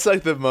 That's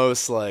like the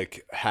most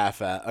like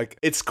half-assed. Like,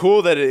 it's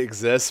cool that it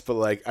exists, but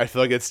like I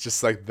feel like it's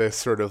just like this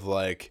sort of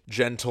like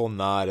gentle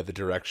nod at the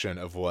direction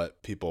of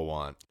what people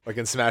want. Like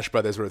in Smash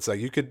Brothers, where it's like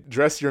you could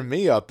dress your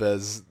Mii up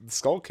as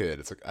Skull Kid.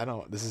 It's like I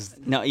want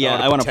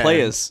to play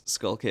as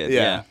Skull Kid.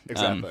 Yeah,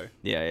 exactly.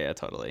 Yeah,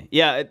 totally.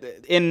 Yeah,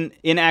 in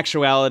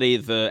actuality,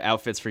 the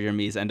outfits for your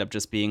Miis end up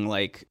just being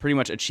like pretty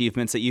much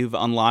achievements that you've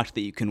unlocked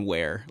that you can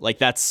wear. Like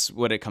that's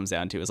what it comes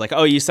down to. Is like,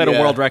 oh, you set a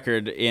world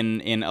record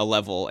in a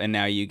level, and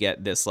now you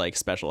get this like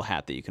special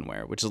hat that you can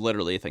wear, which is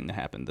literally a thing that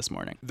happened this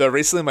morning. Though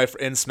recently,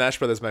 in Smash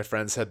Brothers, my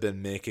friends have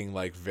been making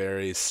like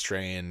very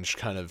strange,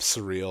 kind of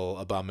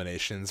surreal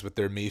abominations with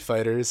their Mii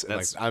fighters, and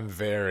like I'm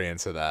very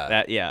into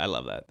that. I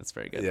love that. That's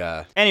very good.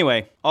 Yeah.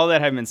 Anyway, all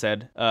that having been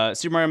said,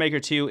 Super Mario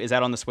Maker 2 is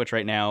out on the Switch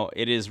right now.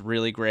 It is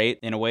really great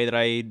in a way that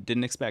I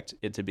didn't expect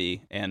it to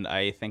be, and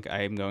I think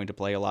I am going to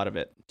play a lot of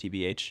it.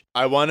 TBH.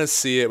 I want to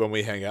see it when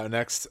we hang out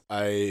next.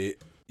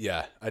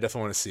 Yeah, I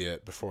definitely want to see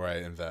it before I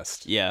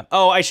invest. Yeah.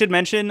 Oh, I should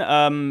mention,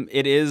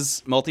 it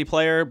is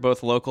multiplayer,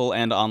 both local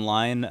and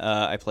online.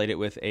 I played it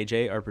with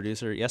AJ, our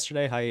producer,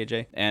 yesterday. Hi,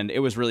 AJ. And it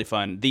was really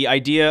fun. The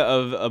idea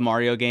of a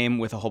Mario game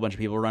with a whole bunch of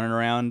people running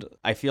around,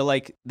 I feel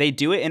like they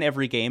do it in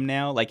every game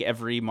now. Like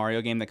every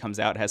Mario game that comes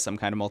out has some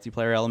kind of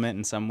multiplayer element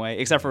in some way,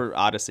 except for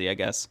Odyssey, I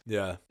guess.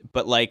 Yeah.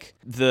 But like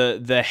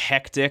the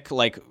hectic,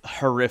 like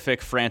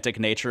horrific, frantic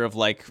nature of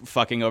like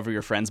fucking over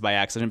your friends by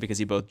accident because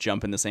you both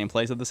jump in the same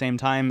place at the same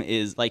time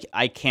is like,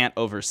 I can't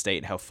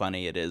overstate how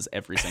funny it is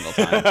every single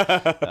time.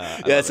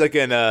 It's like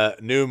in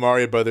new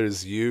Mario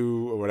Brothers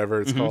U or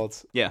whatever it's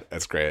called. Yeah.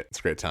 That's great. It's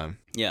a great time.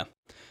 Yeah.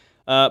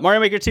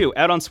 Mario Maker 2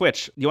 out on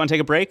Switch. You want to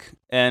take a break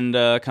and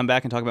come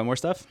back and talk about more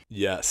stuff?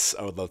 Yes,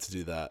 I would love to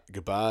do that.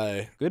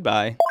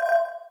 Goodbye.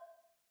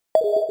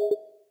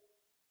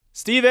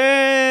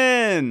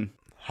 Steven!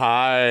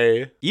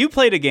 Hi. You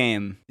played a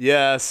game.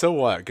 Yeah, so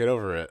what? Get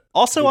over it.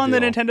 Also on the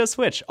Nintendo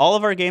Switch. All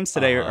of our games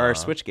today are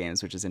Switch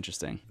games, which is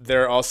interesting.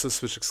 They're also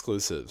Switch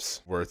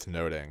exclusives, worth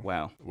noting.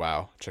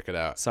 Wow. Check it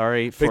out.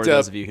 Sorry for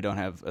those of you who don't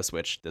have a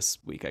Switch this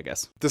week, I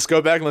guess. Just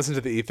go back and listen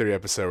to the E3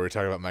 episode where we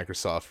talk about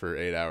Microsoft for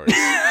 8 hours.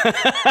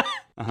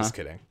 Just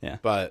kidding. Yeah.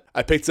 But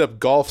I picked up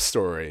Golf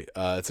Story.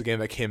 It's a game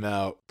that came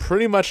out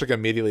pretty much like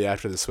immediately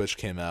after the Switch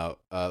came out.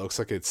 Looks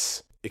like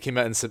it came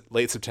out in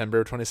late September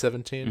of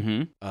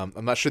 2017.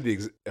 I'm not sure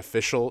the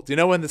official. Do you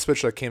know when the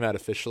Switch came out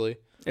officially?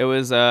 It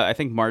was, I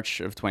think, March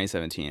of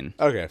 2017.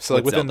 Okay, so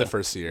like within the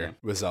first year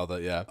with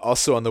Zelda, yeah.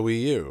 Also on the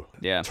Wii U.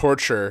 Yeah.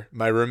 Torture.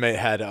 My roommate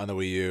had it on the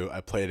Wii U.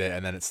 I played it,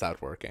 and then it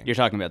stopped working. You're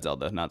talking about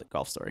Zelda, not the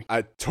Golf Story.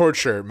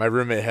 Torture. My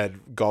roommate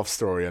had Golf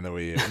Story on the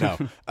Wii U. No,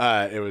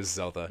 it was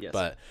Zelda. Yes.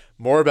 But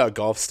more about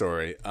Golf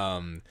Story.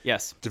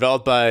 Yes.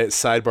 Developed by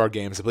Sidebar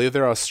Games. I believe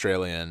they're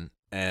Australian.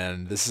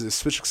 And this is a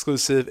Switch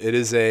exclusive. It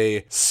is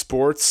a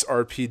sports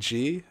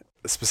RPG,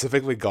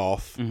 specifically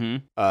golf.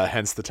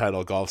 Hence the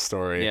title, Golf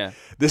Story. Yeah.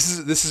 This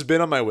has been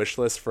on my wish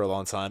list for a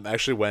long time. I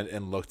actually went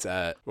and looked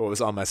at what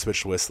was on my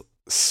Switch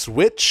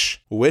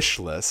Switch wish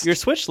list. Your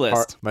Switch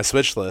list. My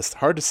Switch list.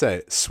 Hard to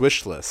say.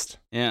 Switch list.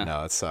 Yeah.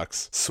 No, it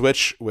sucks.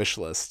 Switch wish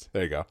list.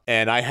 There you go.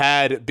 And I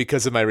had,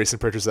 because of my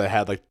recent purchase, I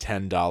had like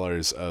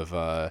 $10 of,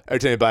 every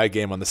time you buy a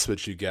game on the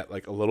Switch, you get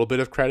like a little bit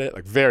of credit,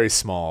 like very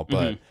small,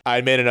 but I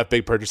made enough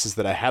big purchases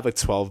that I had like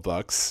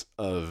 $12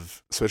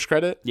 of Switch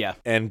credit. Yeah.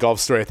 And Golf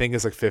Story, I think,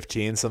 is like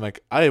 15. So I'm like,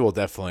 I will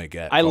definitely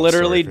get I Golf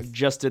literally Story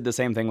just did the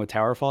same thing with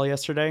Towerfall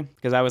yesterday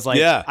because I was like,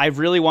 Yeah. I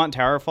really want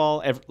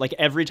Towerfall. Like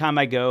every time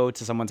I go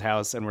to someone's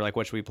house and we're like,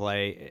 what should we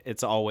play?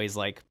 It's always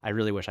like, I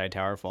really wish I had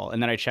Towerfall.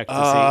 And then I checked to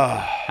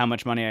see how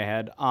much money I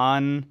had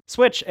on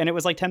Switch, and it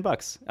was like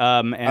 $10.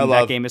 And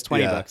that game is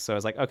 $20. So I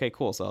was like, okay,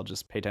 cool. So I'll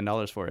just pay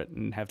 $10 for it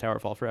and have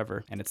Towerfall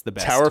forever. And it's the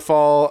best.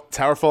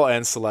 Towerfall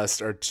and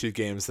Celeste are two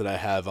games that I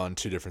have on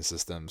two different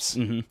systems.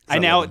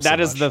 That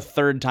is the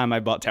third time I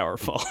bought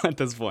Towerfall at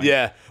this point.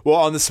 Yeah. Well,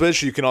 on the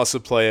Switch, you can also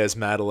play as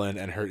Madeline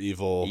and her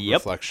evil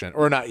reflection,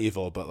 or not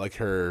evil, but like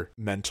her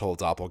mental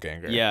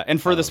doppelganger. Yeah. And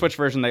for the Switch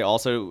version, they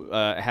also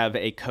have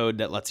a code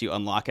that lets you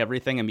unlock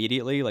everything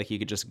immediately. Like you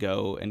could just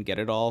go and get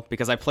it all,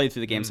 because I played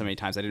through the game so many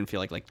times I didn't feel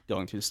like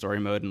going through the story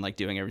mode and like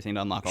doing everything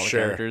to unlock all the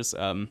characters.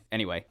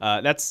 Anyway,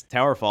 that's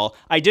Towerfall.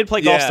 I did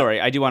play Golf Story.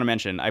 I do want to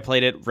mention I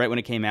played it right when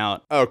it came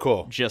out. Oh,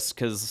 cool. Just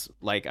because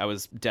like I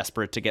was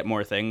desperate to get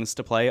more things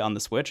to play on the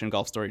Switch, and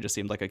Golf Story just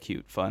seemed like a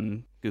cute,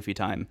 fun, goofy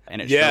time,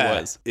 and it sure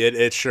was.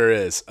 It sure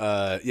is.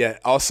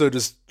 Also,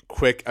 just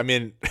quick, I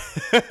mean,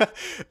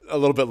 a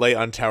little bit late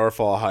on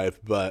Towerfall hype,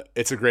 but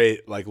it's a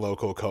great like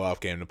local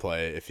co-op game to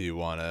play if you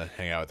want to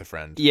hang out with a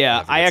friend.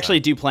 Yeah, I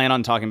actually do plan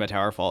on talking about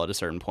Towerfall at a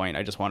certain point.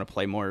 I just want to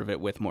play more of it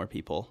with more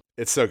people.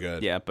 It's so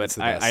good. Yeah, but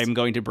I'm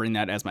going to bring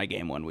that as my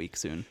game one week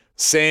soon.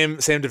 Same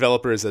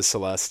developers as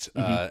Celeste,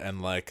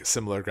 and like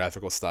similar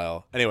graphical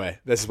style. Anyway,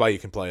 this is why you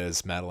can play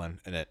as Madeline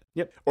in it.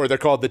 Yep. Or they're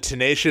called the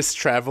Tenacious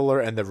Traveler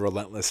and the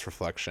Relentless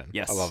Reflection.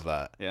 Yes. I love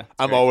that. Yeah.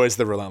 I'm always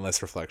the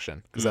Relentless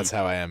Reflection because that's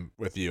how I am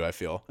with you, I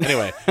feel.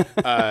 Anyway,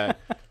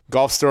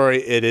 Golf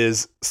Story, it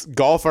is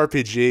golf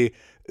RPG.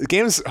 The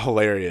game's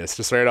hilarious,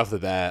 just right off the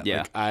bat.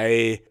 Yeah.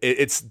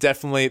 It's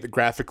definitely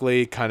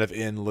graphically kind of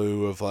in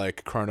lieu of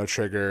like Chrono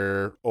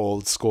Trigger,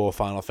 old school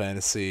Final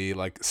Fantasy,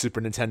 like Super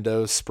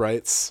Nintendo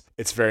sprites.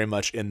 It's very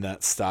much in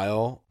that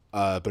style.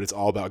 But it's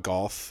all about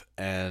golf,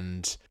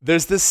 and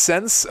there's this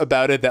sense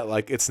about it that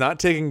like it's not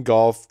taking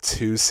golf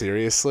too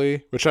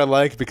seriously, which I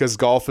like because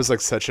golf is like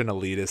such an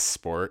elitist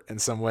sport in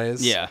some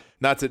ways. Yeah.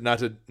 Not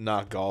to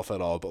knock golf at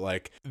all, but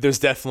like there's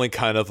definitely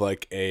kind of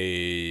like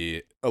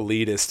a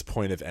elitist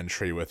point of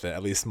entry with it,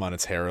 at least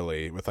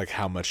monetarily, with like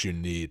how much you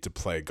need to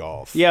play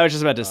golf. Yeah, I was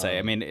just about to say.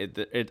 I mean,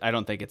 I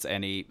don't think it's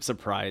any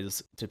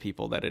surprise to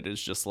people that it is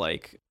just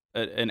like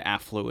an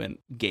affluent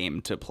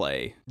game to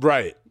play.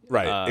 Right.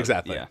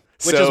 Exactly. Yeah.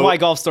 Which is why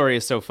Golf Story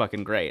is so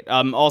fucking great.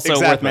 Also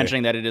worth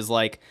mentioning that it is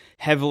like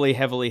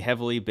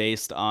heavily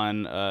based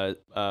on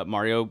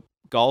Mario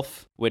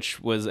Golf, which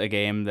was a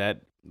game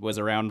that was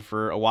around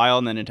for a while,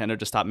 and then Nintendo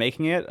just stopped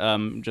making it.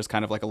 Just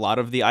kind of like a lot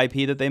of the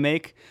IP that they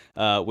make,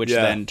 which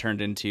then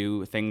turned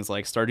into things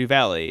like Stardew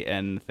Valley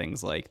and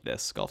things like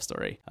this Golf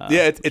Story.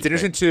 It's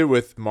interesting too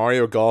with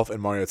Mario Golf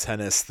and Mario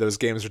Tennis. Those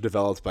games are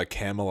developed by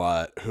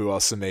Camelot, who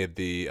also made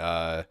the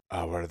what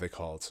are they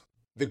called?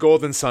 The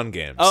Golden Sun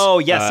games. Oh,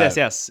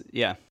 yes.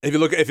 Yeah. If you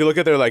look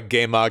at their like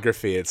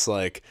gameography, it's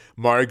like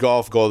Mario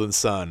Golf, Golden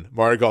Sun,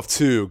 Mario Golf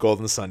 2,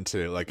 Golden Sun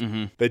 2. Like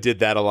they did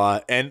that a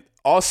lot. And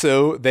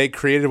also they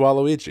created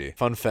Waluigi.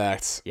 Fun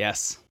fact.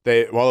 Yes.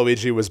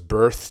 Waluigi was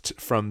birthed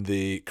from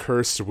the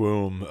cursed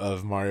womb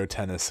of Mario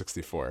Tennis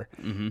 64.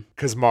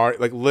 Because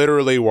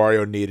literally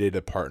Wario needed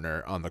a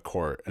partner on the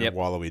court, and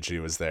Waluigi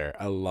was there.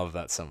 I love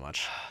that so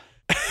much.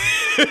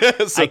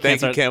 So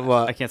thank you,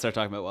 Camelot. I can't start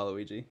talking about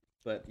Waluigi.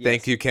 But yes.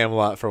 Thank you,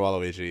 Camelot, for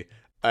Waluigi.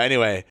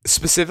 Anyway,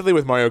 specifically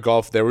with Mario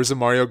Golf, there was a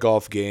Mario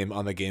Golf game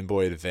on the Game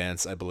Boy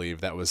Advance, I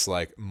believe, that was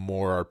like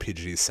more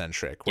RPG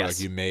centric, where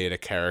like you made a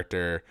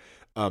character.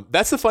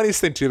 That's the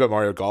funniest thing too about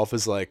Mario Golf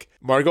is like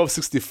Mario Golf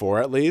 64,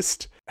 at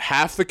least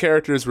half the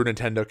characters were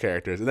Nintendo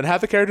characters, and then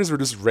half the characters were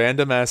just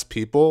random ass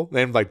people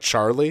named like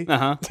Charlie.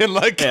 And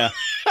like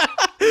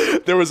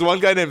there was one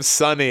guy named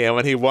Sunny, and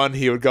when he won,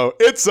 he would go,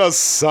 "It's a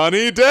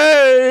sunny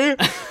day."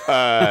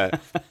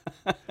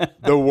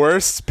 The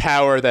worst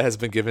power that has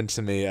been given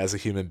to me as a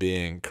human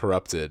being,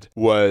 corrupted,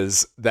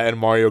 was that in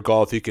Mario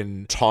Golf you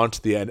can taunt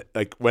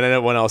like when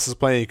anyone else is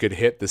playing, you could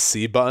hit the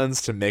C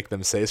buttons to make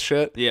them say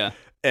shit. Yeah.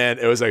 And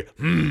it was like,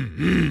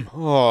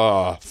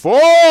 four,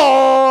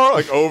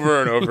 like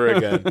over and over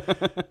again.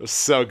 It was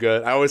so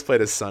good. I always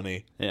played as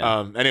Sunny.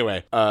 Yeah.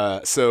 Anyway,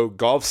 so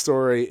Golf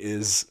Story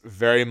is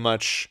very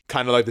much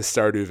kind of like the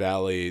Stardew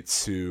Valley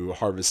to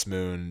Harvest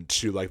Moon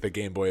to like the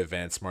Game Boy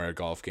Advance Mario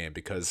Golf game,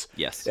 because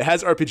it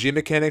has RPG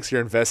mechanics.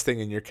 You're investing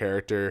in your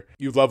character.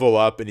 You level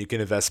up and you can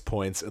invest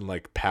points in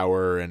like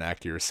power and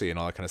accuracy and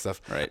all that kind of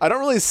stuff. Right. I don't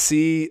really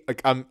see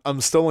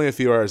I'm still only a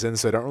few hours in,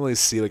 so I don't really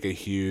see like a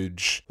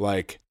huge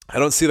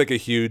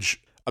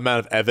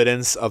amount of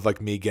evidence of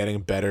like me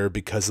getting better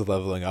because of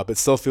leveling up. It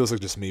still feels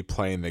like just me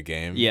playing the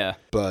game. Yeah.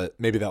 But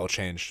maybe that will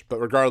change. But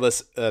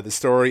regardless, the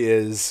story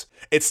is,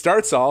 it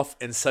starts off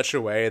in such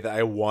a way that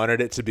I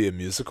wanted it to be a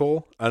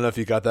musical. I don't know if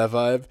you got that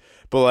vibe,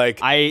 but like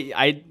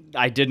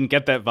I didn't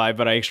get that vibe,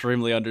 but I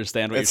extremely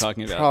understand what you're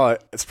talking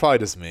about. It's probably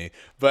just me.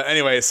 But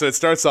anyway, so it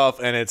starts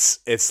off and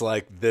it's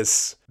like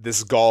this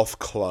golf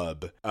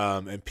club,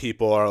 and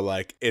people are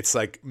like, it's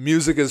like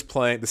music is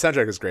playing. The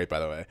soundtrack is great, by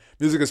the way.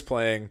 Music is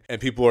playing and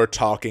people are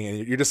talking,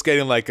 and you're just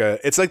getting like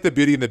it's like the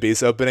Beauty and the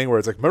Beast opening where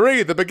it's like,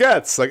 Marie, the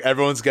baguettes. Like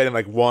everyone's getting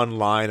like one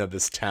line of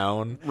this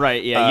town.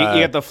 Right, yeah. You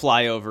get the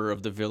flyover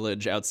of the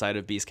village outside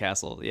of Beast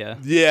Castle, yeah.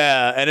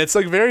 Yeah, and it's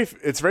like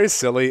it's very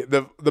silly.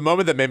 The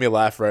moment that made me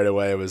laugh right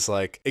away was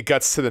like, it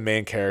cuts to the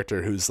main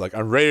character who's like,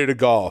 I'm ready to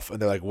golf.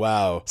 And they're like,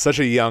 wow, such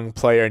a young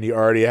player and you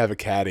already have a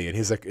caddy. And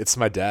he's like, it's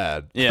my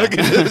dad. Yeah. Like,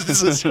 it's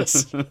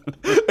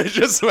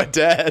just my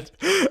dad.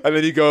 And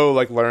then you go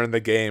like learn the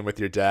game with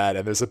your dad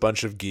and there's a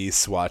bunch of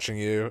geese watching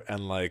you.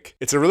 And like,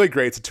 it's a really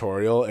great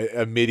tutorial. It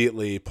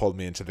immediately pulled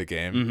me into the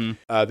game.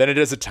 Mm-hmm. Then it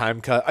does a time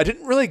cut. I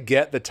didn't really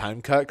get the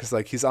time cut because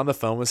like he's on the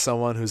phone with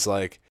someone who's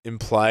like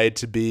implied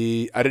to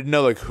be, I didn't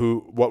know like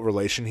what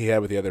relation he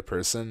had with the other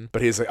person.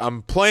 But he's like,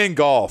 I'm playing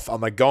golf.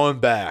 I'm like going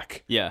back.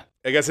 Yeah.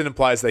 I guess it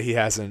implies that he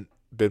hasn't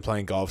been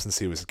playing golf since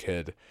he was a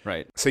kid.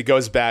 Right. So he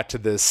goes back to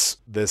this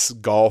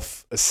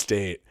golf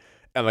estate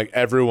and like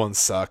everyone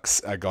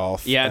sucks at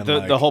golf. Yeah, and,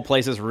 the whole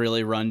place is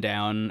really run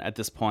down at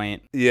this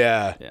point.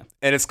 Yeah.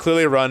 And it's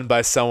clearly run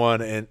by someone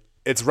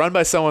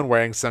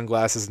wearing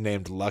sunglasses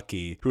named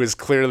Lucky, who is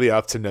clearly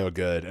up to no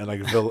good, and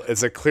like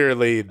it's like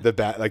clearly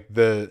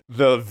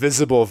the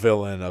visible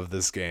villain of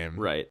this game,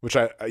 right? Which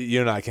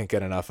you and I can't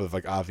get enough of,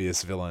 like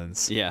obvious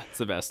villains. Yeah, it's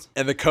the best.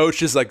 And the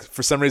coach is like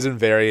for some reason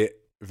very,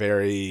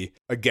 very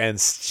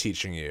against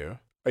teaching you,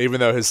 even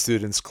though his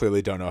students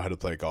clearly don't know how to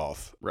play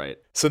golf. Right.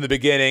 So in the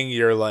beginning,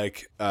 you're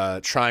like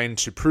trying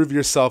to prove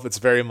yourself. It's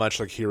very much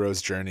like hero's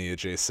journey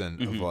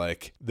adjacent of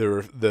like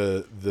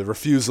the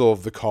refusal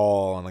of the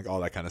call and like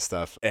all that kind of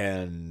stuff.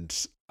 And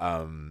is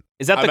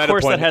that the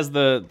course that has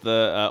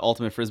the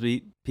ultimate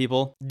frisbee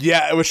people?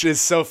 Yeah, which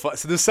is so fun.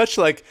 So there's such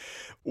like,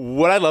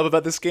 what I love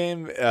about this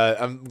game,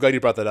 I'm glad you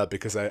brought that up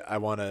because I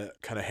want to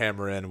kind of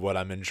hammer in what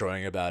I'm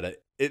enjoying about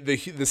it.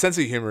 The sense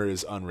of humor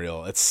is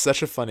unreal. It's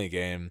such a funny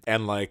game,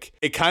 and like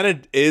it kind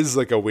of is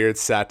like a weird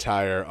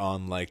satire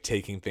on like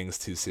taking things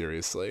too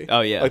seriously.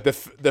 Oh yeah, like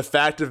the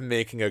fact of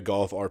making a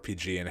golf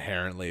RPG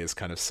inherently is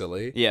kind of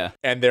silly. Yeah,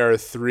 and there are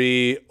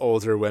 3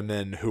 older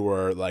women who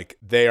are like,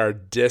 they are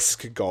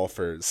disc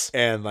golfers,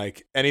 and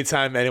like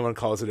anytime anyone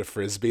calls it a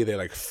frisbee, they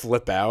like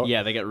flip out.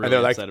 Yeah, they get really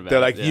upset about it.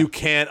 They're like, you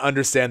can't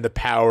understand the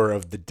power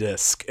of the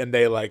disc, and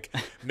they like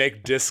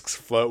make discs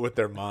float with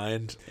their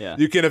mind. Yeah,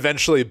 you can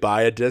eventually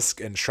buy a disc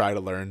and try to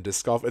learn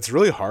disc golf. It's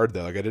really hard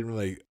though. Like I didn't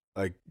really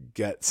like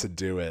get to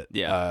do it.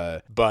 Yeah.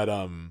 But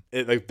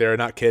like they're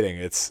not kidding.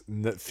 It's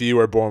few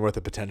are born with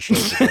the potential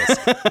of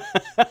the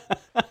disc.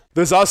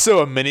 There's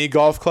also a mini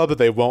golf club that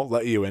they won't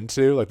let you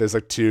into. Like there's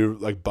like 2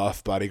 like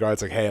buff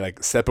bodyguards like, hey,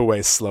 like step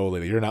away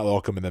slowly. You're not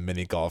welcome in the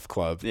mini golf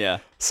club. Yeah.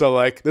 So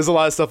like there's a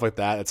lot of stuff like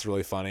that. It's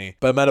really funny.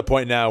 But I'm at a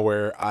point now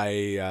where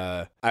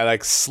I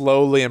like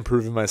slowly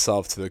improving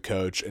myself to the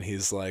coach, and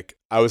he's like,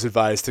 I was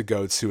advised to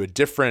go to a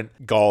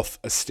different golf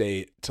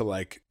estate to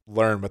like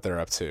learn what they're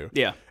up to.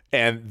 Yeah.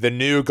 And the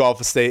new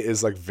golf estate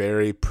is like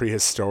very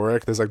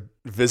prehistoric. There's like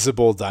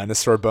visible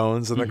dinosaur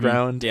bones on the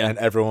ground, and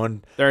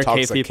everyone they're talks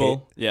cave like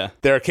people. Yeah,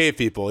 they're cave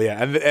people.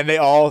 Yeah, and they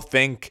all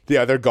think the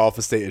other golf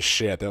estate is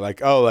shit. They're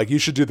like, oh, like you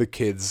should do the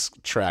kids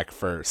track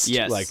first.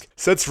 Yes, like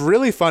so it's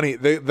really funny.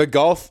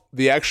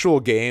 The actual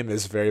game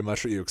is very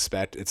much what you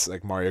expect. It's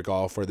like Mario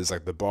Golf, where there's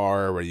like the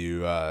bar where you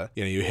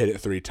you hit it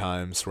 3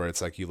 times, where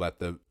it's like you let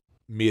the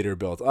meter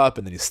build up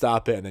and then you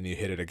stop it and then you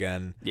hit it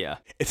again. Yeah.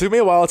 It took me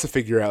a while to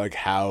figure out like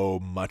how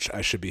much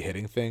I should be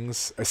hitting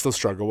things. I still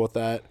struggle with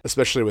that,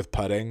 especially with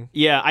putting.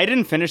 Yeah, I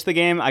didn't finish the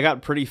game. I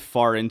got pretty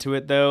far into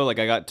it though. Like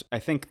I got, I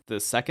think the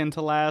second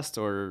to last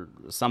or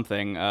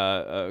something,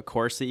 a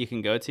course that you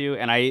can go to.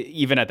 And I,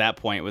 even at that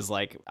point was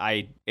like,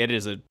 it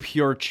is a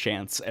pure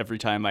chance every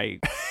time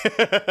I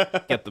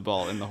get the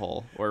ball in the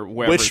hole or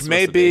wherever. Which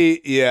may be,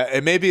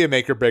 it may be a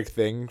make or break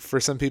thing for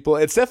some people.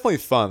 It's definitely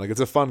fun. Like it's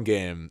a fun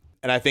game.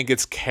 And I think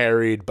it's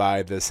carried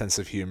by the sense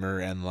of humor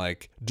and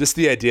like just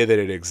the idea that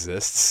it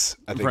exists,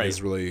 I think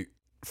is really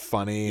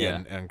funny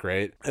and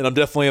great. And I'm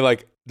definitely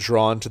like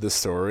drawn to the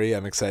story.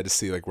 I'm excited to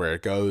see like where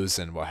it goes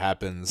and what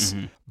happens.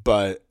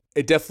 But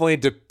it definitely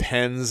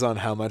depends on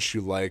how much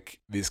you like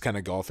these kind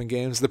of golfing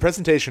games. The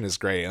presentation is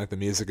great. Like the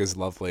music is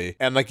lovely.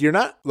 And like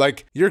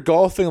you're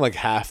golfing like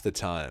half the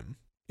time.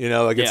 You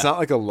know, like it's not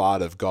like a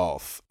lot of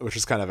golf, which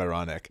is kind of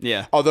ironic.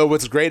 Yeah. Although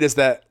what's great is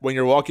that when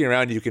you're walking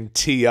around, you can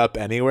tee up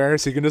anywhere,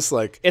 so you can just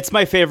like. It's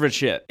my favorite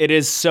shit. It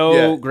is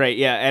so great.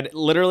 Yeah,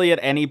 literally at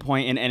any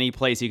point in any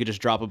place, you could just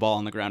drop a ball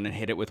on the ground and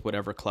hit it with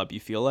whatever club you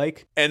feel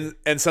like. And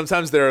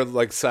sometimes there are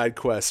like side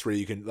quests where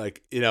you can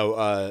like, you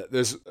know,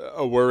 there's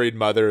a worried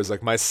mother is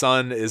like, my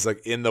son is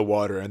like in the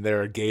water and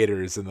there are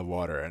gators in the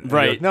water. And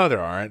right. Like, no, there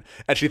aren't.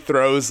 And she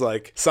throws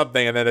like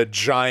something and then a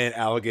giant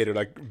alligator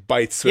like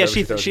bites. Yeah,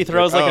 she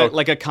throws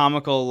like a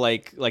comical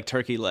like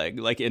turkey leg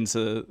like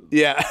into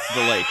the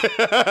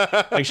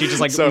lake. Like she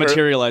just like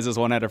materializes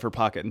one out of her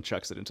pocket and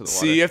chucks it into the water.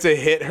 So you have to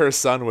hit her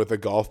son with a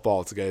golf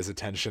ball to get his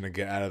attention and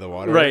get out of the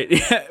water. Right.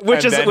 Yeah.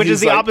 Which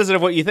is the opposite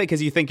of what you think,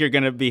 because you think you're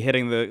going to be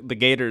hitting the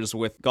gators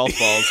with golf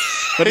balls.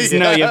 But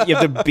no, you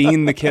have to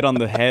bean the kid on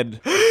the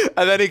head.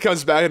 And then he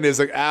comes back and he's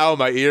like, ow,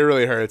 my ear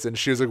really hurts. And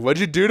she was like,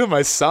 what'd you do to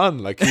my son?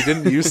 Like, he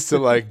didn't used to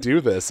like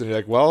do this. And you're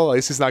like, well, at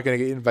least he's not going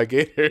to get eaten by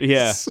gators.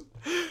 Yeah.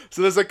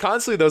 So there's like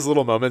constantly those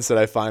little moments that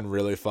I find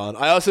really fun.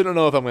 I also don't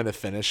know if I'm going to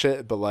finish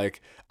it, but like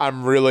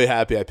I'm really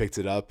happy I picked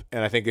it up.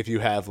 And I think if you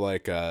have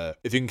like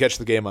if you can catch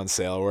the game on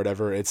sale or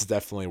whatever, it's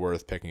definitely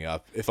worth picking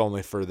up, if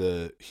only for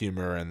the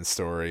humor and the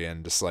story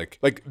and just like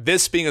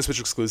this being a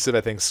Switch exclusive,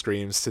 I think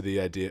screams to the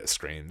idea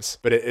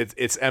but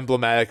it's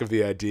emblematic of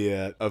the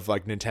idea of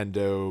like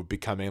Nintendo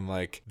becoming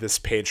like this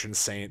patron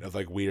saint of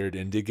like weird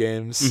indie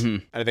games. Mm-hmm.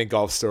 And I think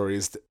Golf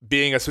Stories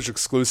being a Switch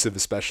exclusive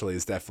especially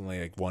is definitely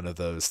like one of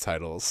those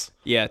titles.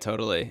 Yeah,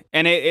 totally.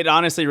 And it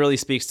honestly really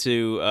speaks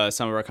to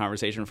some of our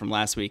conversation from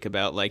last week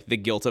about like the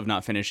guilt of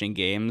not finishing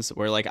games,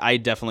 where like I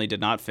definitely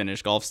did not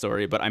finish Golf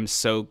Story, but I'm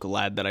so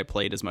glad that I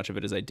played as much of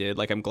it as I did.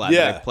 Like I'm glad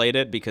that I played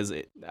it because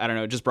I don't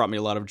know, it just brought me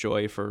a lot of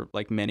joy for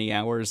like many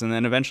hours. And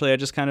then eventually I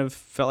just kind of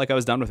felt like I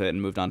was done with it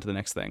and moved on to the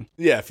next thing.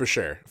 Yeah, for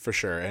sure. For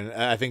sure. And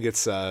I think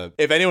it's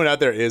if anyone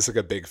out there is like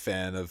a big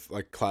fan of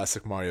like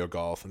classic Mario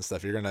Golf and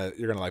stuff, you're gonna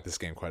like this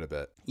game quite a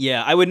bit.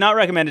 Yeah, I would not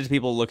recommend it to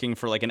people looking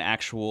for like an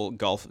actual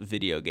golf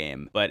video game.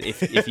 But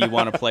if you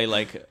want to play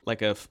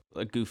like a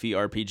goofy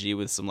RPG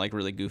with some like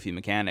really goofy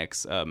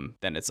mechanics, then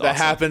it's that awesome.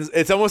 happens.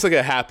 It's almost like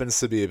it happens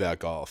to be about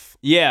golf.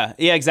 Yeah,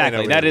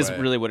 exactly. That is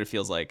really what it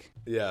feels like.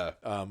 Yeah,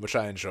 which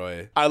I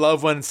enjoy. I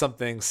love when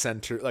something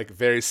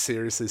very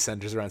seriously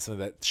centers around something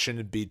that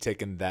shouldn't be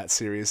taken that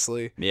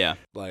seriously. Yeah.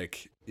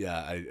 Like,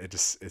 yeah,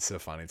 it's so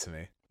funny to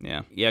me.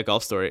 Yeah,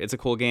 Golf Story. It's a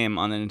cool game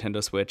on the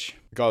Nintendo Switch.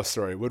 Golf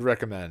Story. Would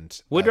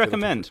recommend.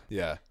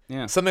 Yeah.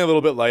 Something a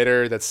little bit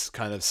lighter that's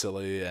kind of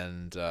silly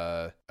and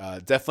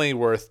definitely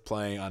worth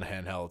playing on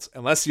handhelds.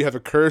 Unless you have a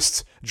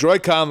cursed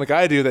Joy-Con like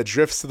I do that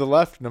drifts to the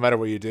left no matter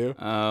what you do.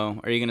 Oh,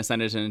 are you going to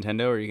send it to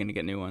Nintendo or are you going to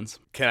get new ones?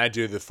 Can I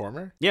do the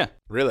former? Yeah.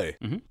 Really?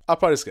 Mm-hmm. I'll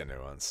probably just get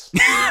new ones.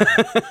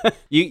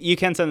 You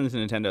can send them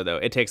to Nintendo, though.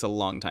 It takes a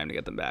long time to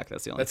get them back.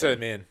 That's the only thing. What I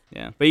mean.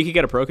 Yeah. But you could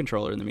get a Pro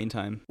Controller in the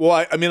meantime.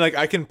 Well, I mean, like,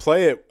 I can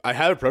play it. I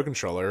have a Pro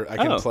Controller. I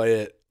can play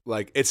it.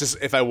 Like, it's just,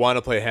 if I want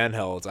to play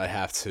handhelds, I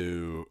have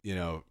to,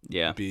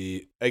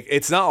 be, like,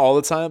 it's not all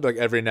the time, but like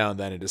every now and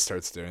then it just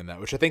starts doing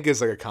that, which I think is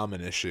like a common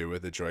issue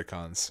with the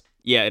Joy-Cons.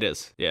 Yeah, it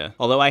is. Yeah.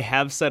 Although I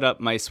have set up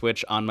my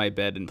Switch on my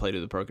bed and played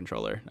with the Pro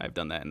Controller. I've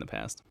done that in the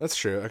past. That's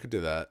true. I could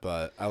do that,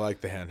 but I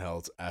like the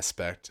handheld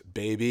aspect,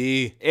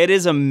 baby. It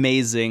is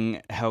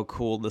amazing how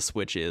cool the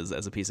Switch is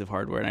as a piece of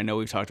hardware. And I know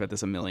we've talked about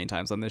this a million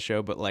times on this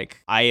show, but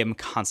like I am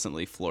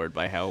constantly floored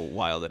by how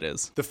wild it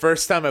is. The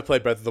first time I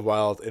played Breath of the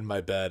Wild in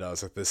my bed, I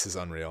was like, this is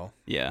unreal.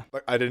 Yeah.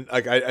 Like I didn't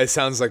like it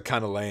sounds like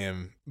kind of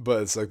lame,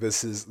 but it's like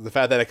this is the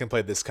fact that I can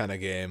play this kind of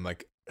game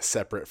like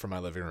separate from my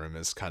living room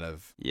is kind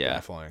of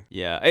baffling.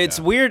 Yeah. It's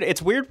weird.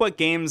 It's weird what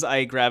games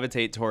I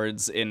gravitate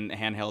towards in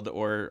handheld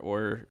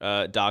or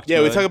docked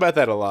mode. We talk about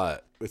that a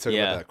lot. We talk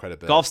about that quite a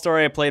bit. Golf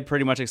Story I played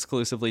pretty much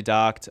exclusively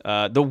docked.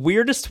 The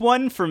weirdest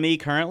one for me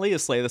currently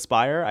is Slay the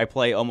Spire. I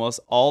play almost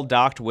all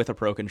docked with a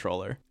Pro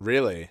Controller.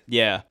 Really?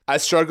 Yeah. I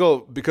struggle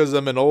because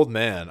I'm an old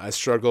man. I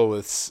struggle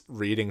with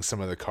reading some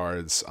of the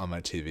cards on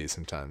my TV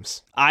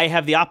sometimes. I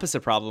have the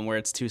opposite problem where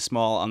it's too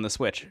small on the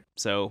Switch.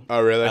 So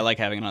oh, really? I like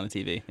having it on the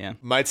TV. Yeah.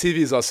 My TV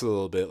is also a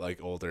little bit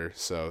like older,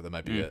 so that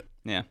might be it.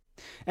 Yeah.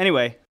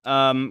 Anyway,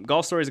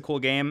 Golf Story is a cool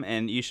game,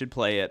 and you should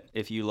play it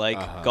if you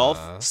like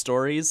golf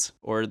stories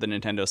or the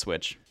Nintendo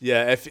Switch.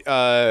 Yeah,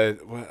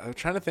 I'm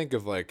trying to think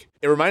of like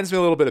it reminds me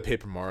a little bit of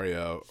Paper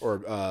Mario or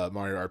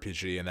Mario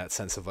RPG in that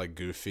sense of like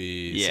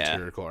goofy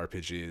satirical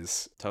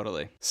RPGs.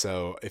 Totally.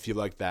 So if you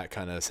like that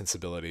kind of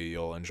sensibility,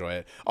 you'll enjoy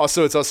it.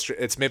 Also,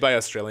 it's made by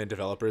Australian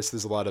developers. So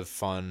there's a lot of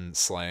fun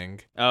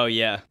slang. Oh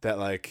yeah, that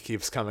like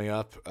keeps coming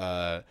up.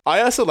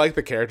 I also like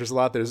the characters a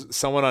lot. There's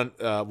someone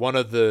on one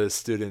of the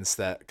students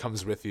that comes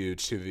comes with you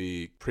to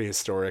the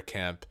prehistoric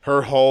camp,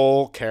 her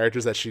whole character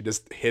is that she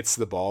just hits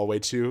the ball way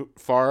too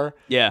far.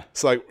 Yeah.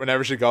 So like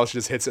whenever she golfs, she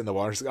just hits it in the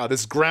water. She's like, oh,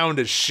 this ground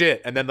is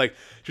shit. And then like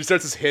she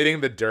starts just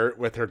hitting the dirt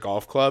with her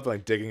golf club,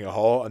 like digging a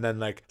hole. And then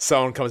like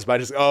someone comes by,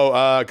 just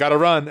gotta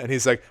run. And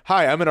he's like,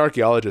 hi, I'm an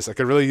archaeologist. I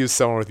could really use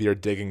someone with your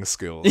digging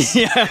skills.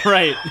 Yeah,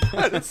 right.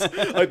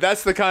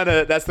 That's the kind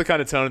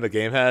of tone the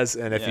game has.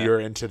 And if you're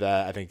into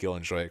that, I think you'll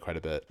enjoy it quite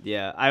a bit.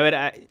 Yeah, I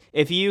would.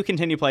 If you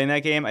continue playing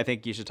that game, I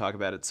think you should talk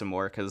about it some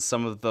more because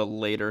some of the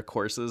later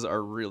courses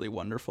are really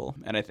wonderful,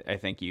 and I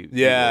think you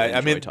really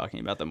enjoy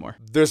talking about them more.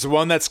 There's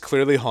one that's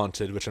clearly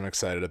haunted, which I'm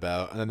excited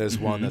about, and then there's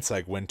one that's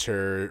like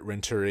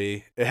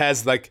wintery. It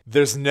has like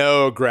there's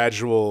no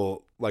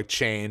gradual like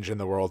change in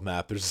the world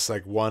map. There's just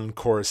like one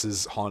course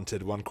is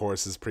haunted, one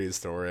course is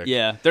prehistoric.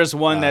 Yeah, there's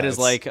one that is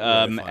like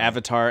really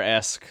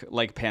Avatar-esque,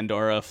 like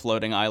Pandora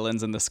floating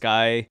islands in the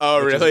sky.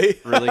 Oh, really?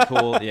 Really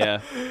cool.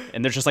 Yeah,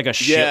 and there's just like a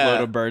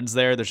shitload of birds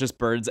there. There's just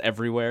birds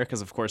everywhere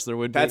because of course there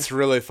would be. That's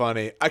really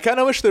funny. I kind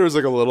of wish there was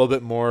like a little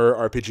bit more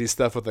RPG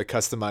stuff with like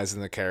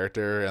customizing the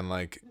character and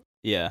like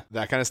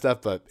that kind of stuff,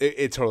 but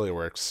it totally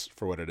works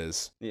for what it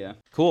is. Yeah.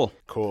 Cool.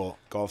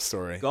 Golf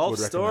Story. Golf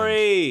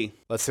Story.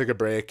 Let's take a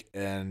break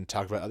and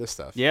talk about other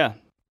stuff. Yeah.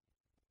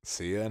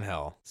 See you in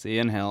hell.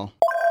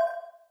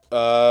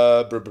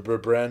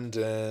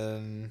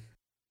 Brendan.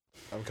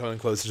 I'm coming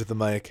closer to the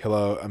mic.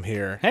 Hello, I'm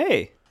here.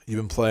 Hey. You've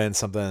been playing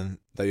something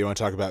that you want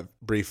to talk about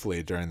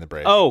briefly during the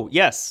break. Oh,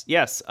 yes.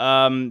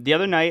 The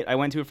other night I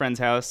went to a friend's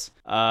house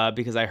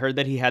because I heard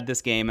that he had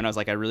this game and I was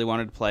like, I really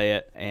wanted to play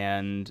it,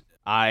 and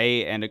I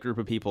and a group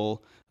of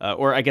people,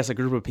 or I guess a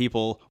group of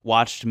people,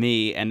 watched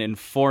me and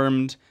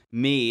informed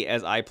me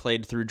as I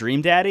played through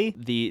Dream Daddy.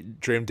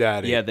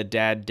 Yeah, the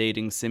dad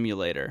dating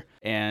simulator.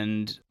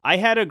 And I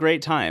had a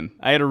great time.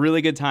 I had a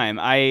really good time.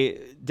 I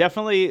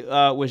definitely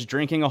was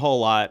drinking a whole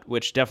lot,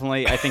 which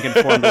definitely, I think,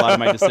 informed a lot of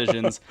my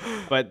decisions.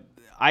 But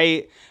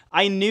I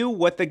knew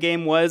what the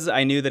game was.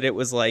 I knew that it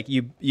was like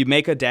you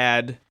make a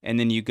dad and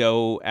then you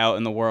go out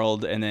in the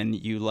world and then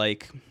you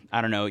like, I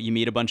don't know, you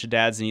meet a bunch of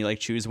dads and you like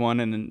choose one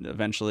and then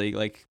eventually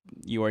like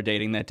you are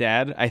dating that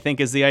dad, I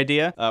think is the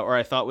idea, or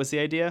I thought was the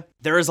idea.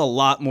 There is a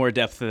lot more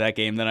depth to that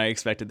game than I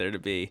expected there to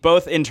be,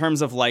 both in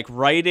terms of like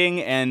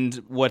writing and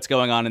what's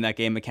going on in that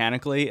game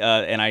mechanically.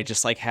 And I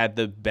just like had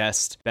the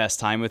best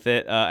time with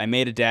it. I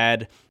made a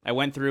dad. I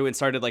went through and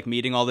started like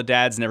meeting all the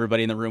dads, and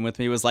everybody in the room with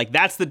me was like,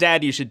 that's the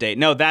dad you should date.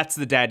 No, that's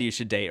the dad you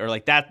should date. Or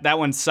like that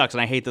one sucks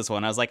and I hate this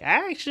one. I was like,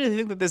 I actually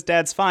think that this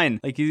dad's fine.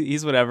 Like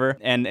he's whatever.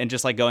 And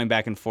just like going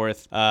back and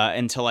forth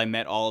until I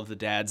met all of the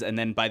dads. And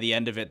then by the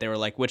end of it, they were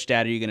like, which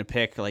dad are you going to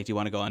pick? Like, do you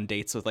want to go on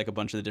dates with like a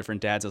bunch of the different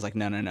dads? I was like,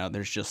 no.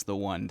 There's just the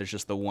one. There's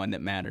just the one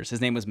that matters.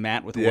 His name was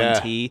Matt with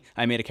one T.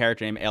 I made a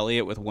character named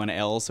Elliot with one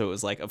L. So it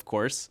was like, of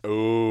course.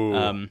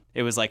 Ooh.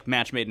 It was like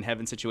match made in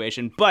heaven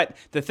situation. But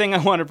the thing I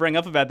want to bring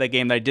up about that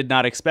game that I did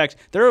not expect,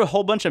 there are a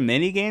whole bunch of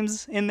mini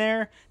games in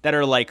there that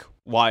are like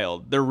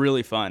wild. They're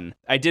really fun.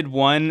 I did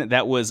one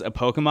that was a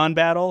Pokemon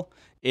battle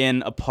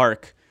in a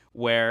park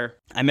where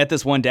I met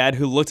this one dad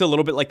who looked a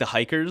little bit like the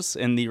hikers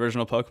in the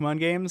original Pokemon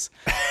games.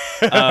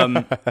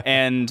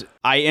 And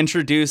I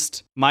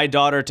introduced my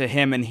daughter to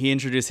him and he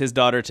introduced his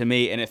daughter to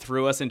me, and it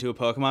threw us into a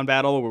Pokemon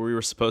battle where we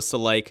were supposed to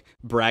like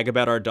brag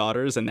about our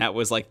daughters, and that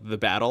was like the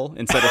battle.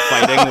 Instead of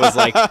fighting was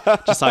like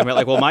just talking about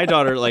like, well, my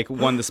daughter like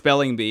won the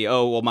spelling bee.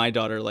 Oh, well, my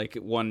daughter like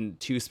won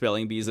 2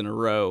 spelling bees in a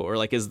row, or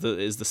like is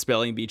the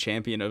spelling bee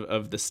champion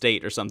of the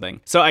state or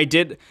something. So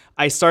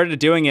I started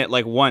doing it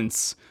like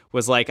once.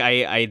 Was like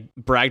I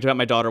bragged about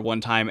my daughter one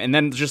time, and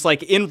then just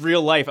like in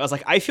real life I was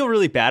like, I feel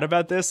really bad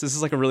about this. This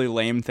is like a really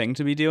lame thing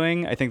to be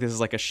doing. I think this is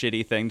like a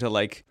shitty thing to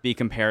like be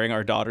comparing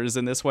our daughters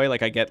in this way.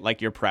 Like I get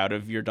like you're proud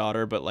of your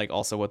daughter, but like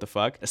also what the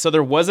fuck. So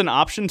there was an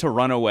option to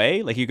run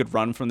away, like you could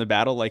run from the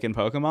battle like in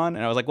Pokemon, and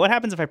I was like, what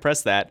happens if I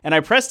press that? And I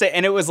pressed it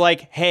and it was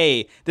like,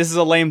 hey, this is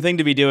a lame thing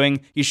to be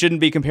doing. You shouldn't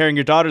be comparing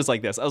your daughters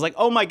like this. I was like,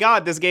 oh my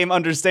god, this game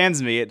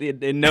understands me.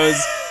 It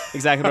knows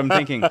exactly what I'm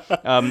thinking.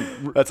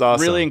 That's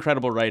awesome. Really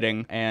incredible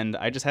writing, and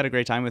I just had a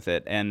great time with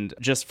it. And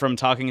just from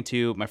talking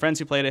to my friends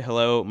who played it,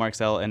 hello,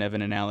 Marcel and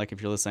Evan and Alec,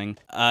 if you're listening,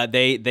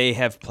 they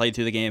have played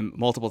through the game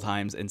multiple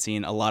times and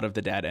seen a lot of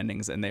the dad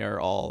endings, and they are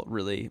all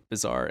really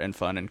bizarre and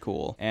fun and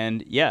cool.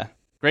 And yeah,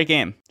 great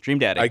game. Dream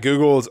Daddy. I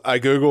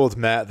googled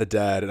Matt the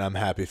dad, and I'm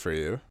happy for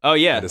you. Oh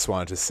yeah. I just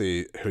wanted to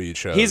see who you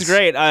chose. He's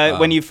great.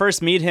 When you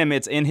first meet him,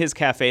 it's in his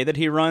cafe that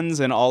he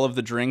runs, and all of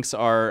the drinks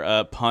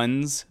are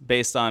puns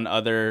based on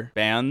other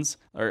bands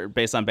or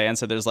based on bands.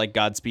 So there's like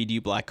Godspeed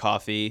You Black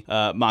Coffee,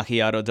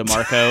 Macchiato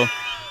DeMarco.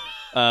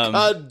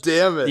 God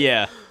damn it.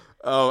 Yeah.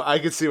 Oh, I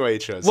could see why you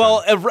chose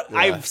Well, him.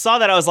 I saw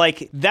that. I was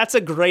like, that's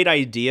a great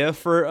idea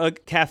for a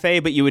cafe,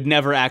 but you would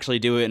never actually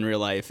do it in real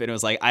life. And it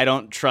was like, I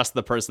don't trust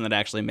the person that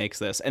actually makes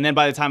this. And then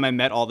by the time I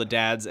met all the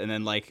dads and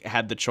then like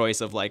had the choice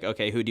of like,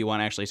 okay, who do you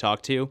want to actually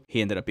talk to?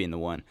 He ended up being the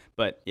one.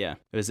 But yeah,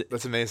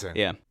 That's amazing.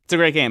 Yeah. It's a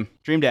great game.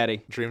 Dream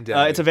Daddy. Dream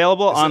Daddy. It's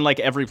available on like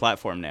every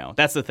platform now.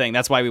 That's the thing.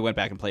 That's why we went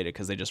back and played it,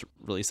 because they just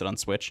released it on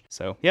Switch.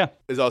 So yeah.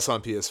 It's also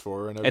on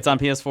PS4. And it's on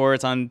PS4.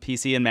 It's on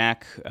PC and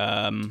Mac.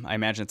 I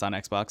imagine it's on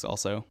Xbox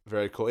also.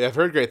 Very cool. Yeah, I've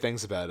heard great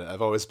things about it.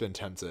 I've always been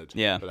tempted.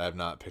 Yeah. But I have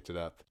not picked it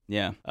up.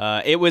 Yeah.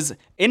 It was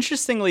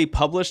interestingly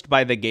published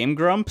by the Game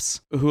Grumps,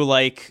 who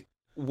like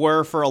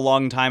were for a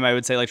long time, I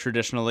would say, like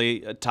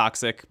traditionally a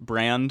toxic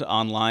brand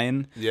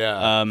online.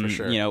 Yeah, for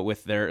sure. You know,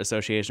 with their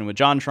association with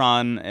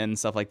JonTron and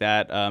stuff like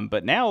that.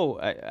 But now,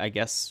 I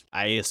guess,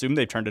 I assume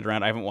they've turned it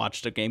around. I haven't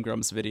watched a Game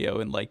Grumps video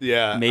in like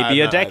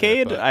maybe a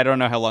decade. Either, I don't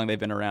know how long they've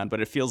been around,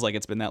 but it feels like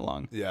it's been that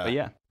long. Yeah. But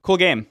yeah, cool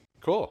game.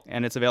 Cool.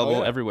 And it's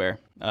available everywhere.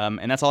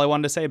 And that's all I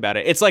wanted to say about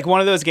it. It's like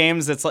one of those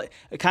games that's like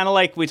kind of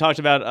like we talked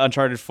about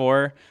Uncharted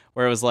 4,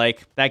 where it was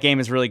like, that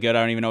game is really good.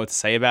 I don't even know what to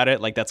say about it.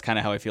 Like, that's kind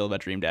of how I feel about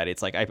Dream Daddy.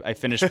 It's like, I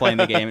finished playing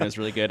the game and it was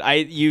really good.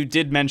 You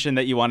did mention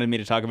that you wanted me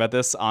to talk about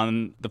this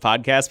on the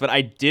podcast, but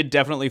I did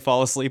definitely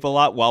fall asleep a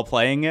lot while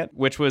playing it,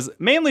 which was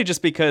mainly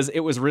just because it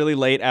was really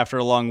late after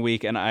a long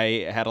week and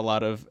I had a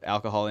lot of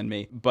alcohol in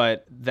me.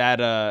 But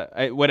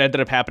that, what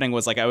ended up happening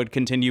was like, I would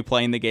continue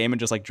playing the game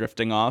and just like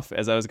drifting off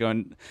as I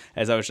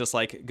was just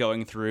like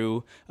going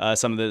through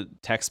some of the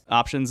text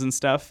options and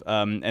stuff.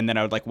 And then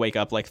I would like wake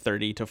up like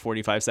 30 to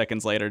 45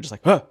 seconds later, just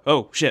like,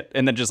 oh shit,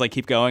 and then just like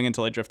keep going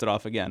until I drifted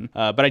off again.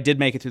 But I did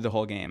make it through the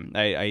whole game.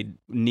 I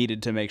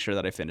needed to make sure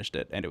that I finished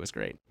it, and it was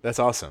great. That's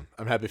awesome.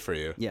 I'm happy for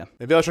you. Yeah.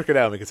 Maybe I'll check it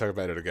out and we can talk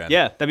about it again.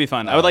 Yeah, that'd be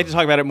fun. I would like to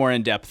talk about it more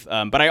in depth,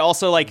 but I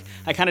also like,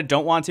 I kind of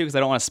don't want to because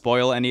I don't want to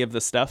spoil any of the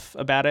stuff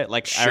about it.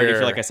 Like, I already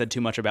feel like I said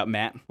too much about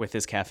Matt with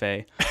his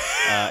cafe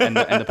and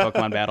the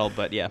Pokemon battle,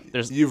 but yeah.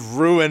 You've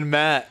ruined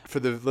Matt for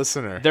the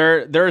listener.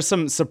 There are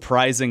some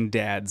surprising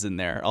dads in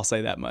there, I'll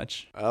say that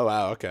much. Oh,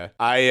 wow, okay.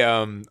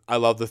 I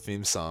love the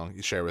theme song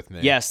you share with me.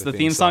 Yes, the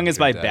theme song is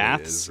by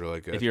Baths. Is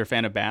really good. If you're a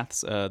fan of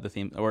Baths, the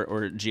theme, or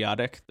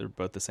Geodic, they're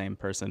both the same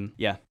person.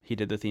 Yeah, he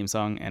did the theme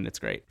song, and it's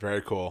great.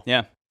 Very cool.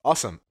 Yeah.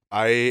 Awesome.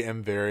 I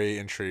am very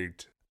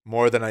intrigued,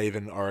 more than I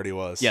even already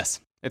was. Yes.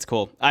 It's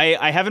cool.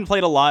 I haven't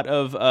played a lot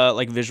of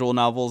like visual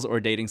novels or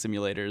dating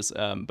simulators,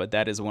 but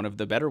that is one of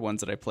the better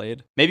ones that I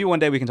played. Maybe one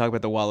day we can talk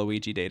about the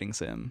Waluigi dating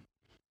sim.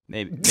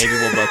 Maybe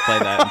we'll both play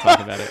that and talk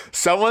about it.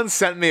 Someone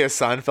sent me a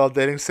Seinfeld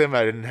dating sim.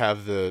 I didn't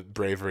have the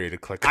bravery to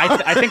click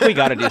on. I think we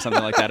got to do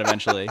something like that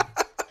eventually.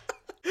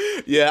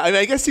 Yeah, I mean,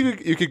 I guess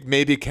you could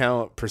maybe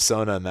count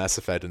Persona and Mass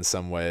Effect in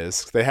some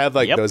ways. They have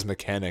like those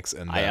mechanics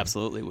in them. I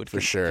absolutely would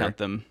for sure count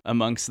them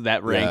amongst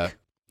that rank.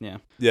 Yeah.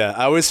 Yeah,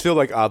 I always feel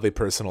like oddly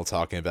personal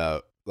talking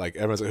about, like,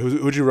 everyone's like,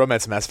 who'd you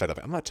romance Mass Effect? I'm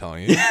like, I'm not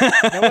telling you.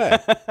 No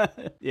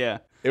way. Yeah.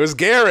 It was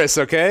Garrus,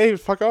 okay?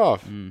 Fuck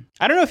off.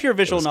 I don't know if you're a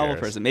visual novel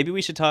person. Maybe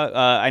we should talk.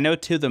 I know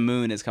To the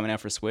Moon is coming out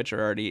for Switch,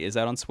 or already is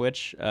out on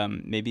Switch.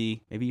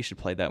 Maybe you should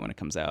play that when it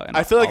comes out. And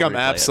I feel like I'm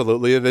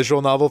absolutely a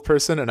visual novel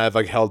person, and I've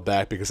like held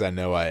back because I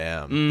know I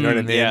am. You know what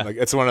I mean? Yeah. Like,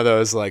 it's one of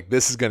those, like,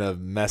 this is gonna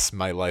mess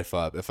my life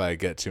up if I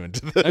get too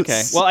into this.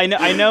 Okay. Well,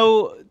 I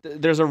know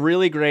there's a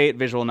really great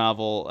visual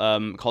novel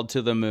called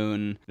To the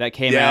Moon that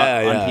came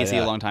out on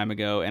PC a long time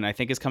ago, and I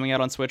think it's coming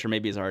out on Switch, or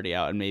maybe it's already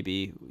out, and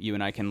maybe you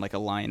and I can like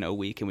align a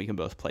week and we can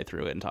both play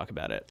through it and talk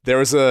about it. There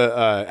was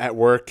at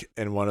work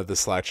in one of the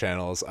Slack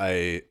channels,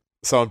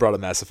 someone brought up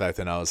Mass Effect,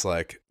 and I was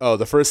like, oh,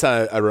 the first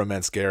time I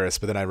romanced Garrus,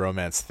 but then I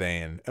romanced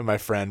Thane, and my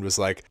friend was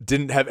like,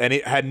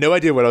 had no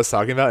idea what I was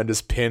talking about, and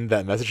just pinned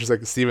that message. She's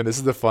like, Steven, this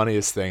is the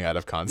funniest thing out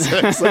of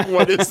context. Like,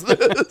 what is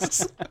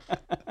this?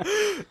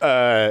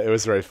 It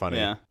was very funny.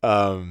 Yeah.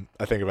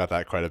 I think about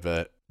that quite a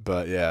bit,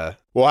 but yeah,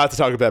 we'll have to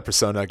talk about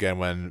Persona again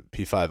when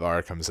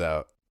P5R comes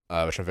out.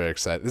 Which I'm very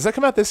excited. Does that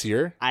come out this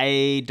year?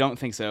 I don't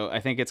think so.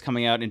 I think it's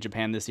coming out in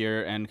Japan this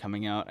year and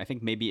coming out, I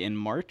think, maybe in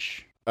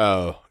March.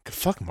 Oh,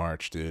 fuck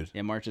March, dude.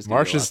 Yeah, March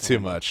is too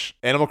much.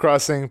 Animal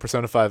Crossing,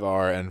 Persona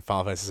 5R, and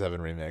Final Fantasy VII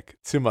Remake.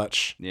 Too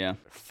much. Yeah.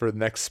 For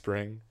next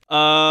spring.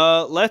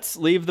 Let's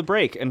leave the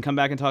break and come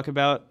back and talk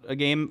about a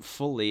game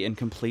fully and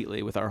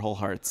completely with our whole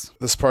hearts.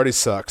 This party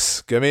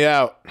sucks. Get me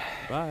out.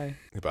 Bye.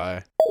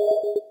 Goodbye.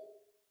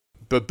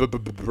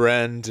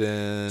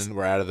 Brendan,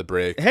 we're out of the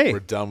break. Hey. We're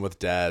done with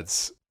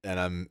dads. And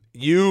I'm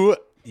you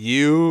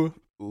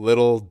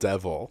little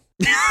devil.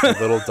 You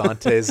little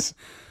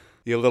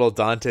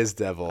Dante's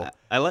devil.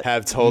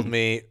 Have told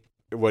me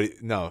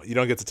no, you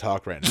don't get to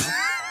talk right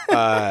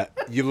now.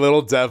 You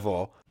little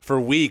devil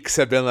for weeks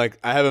have been like,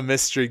 I have a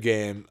mystery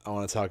game I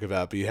want to talk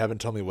about, but you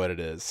haven't told me what it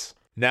is.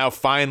 Now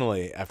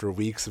finally, after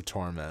weeks of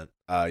torment,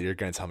 you're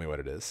gonna tell me what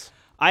it is.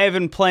 I have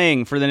been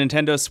playing for the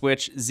Nintendo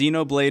Switch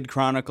Xenoblade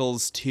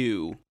Chronicles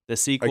 2, the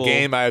sequel. A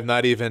game I have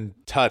not even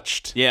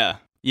touched. Yeah.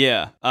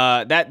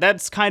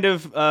 That's kind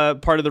of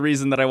part of the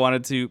reason that I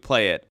wanted to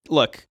play it.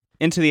 Look,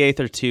 Into the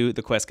Aether 2,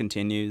 the quest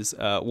continues.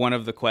 One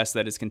of the quests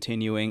that is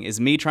continuing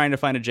is me trying to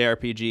find a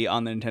JRPG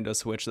on the Nintendo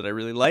Switch that I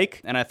really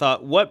like. And I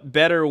thought, what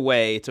better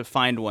way to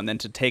find one than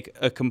to take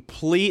a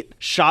complete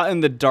shot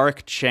in the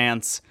dark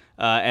chance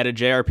at a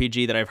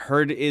JRPG that I've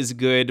heard is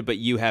good, but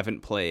you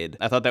haven't played.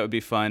 I thought that would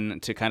be fun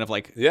to kind of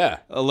like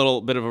a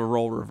little bit of a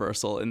role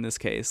reversal in this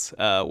case,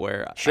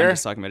 where I'm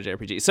just talking about a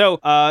JRPG. So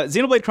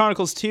Xenoblade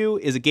Chronicles 2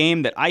 is a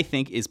game that I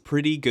think is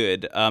pretty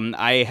good.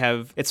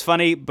 It's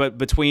funny, but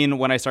between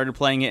when I started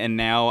playing it and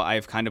now,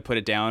 I've kind of put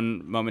it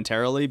down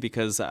momentarily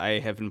because I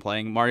have been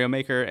playing Mario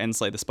Maker and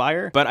Slay the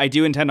Spire, but I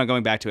do intend on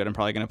going back to it. I'm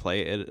probably going to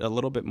play it a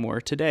little bit more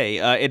today.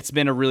 It's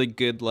been a really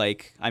good,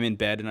 like, I'm in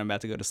bed and I'm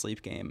about to go to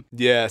sleep game.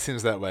 Yeah, it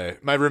seems that way.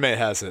 My roommate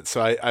has it,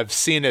 so I've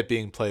seen it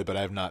being played, but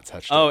I have not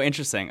touched it. Oh,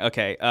 interesting.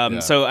 Okay.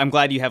 So I'm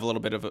glad you have a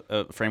little bit of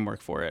a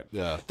framework for it.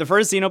 Yeah. The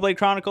first Xenoblade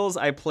Chronicles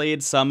I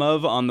played some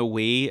of on the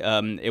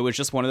Wii. It was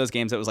just one of those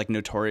games that was like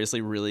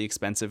notoriously really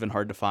expensive and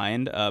hard to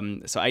find.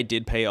 So I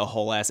did pay a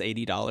whole ass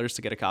 $80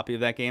 to get a copy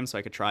of that game so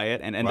I could try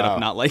it, and ended up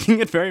not liking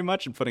it very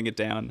much and putting it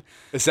down.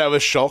 Is that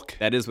with Shulk?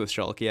 That is with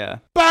Shulk, yeah.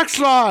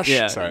 Backslash!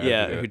 Yeah,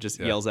 Sorry, who just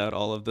yells out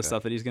all of the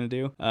stuff that he's going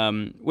to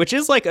do. Which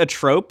is like a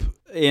trope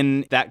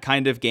in that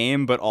kind of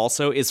game, but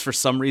also is for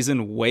some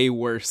reason way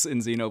worse in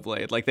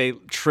Xenoblade. Like they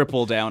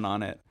triple down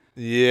on it.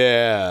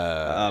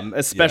 Yeah.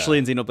 Especially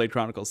in Xenoblade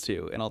Chronicles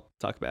 2, and I'll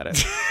talk about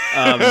it.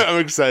 I'm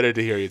excited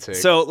to hear you take.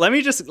 So let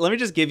me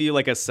just give you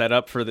like a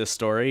setup for this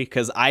story,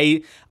 because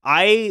I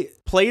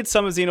played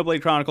some of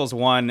Xenoblade Chronicles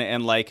 1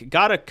 and like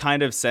got a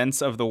kind of sense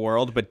of the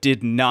world, but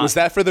did not. Was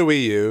that for the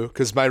Wii U?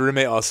 Because my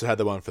roommate also had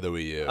the one for the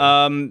Wii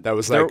U. That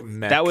was like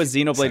that was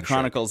Xenoblade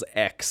Chronicles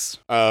X.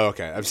 Oh,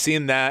 okay. I've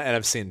seen that and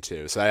I've seen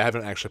 2, so I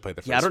haven't actually played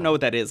the first one. Yeah, I don't know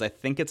what that is. I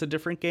think it's a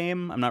different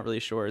game. I'm not really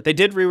sure. They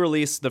did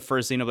re-release the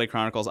first Xenoblade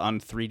Chronicles on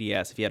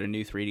 3DS. If you had a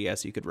new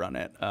 3DS, you could run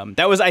it.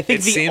 That was, I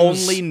think,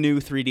 only new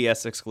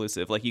 3DS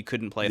exclusive. Like you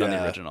couldn't play it on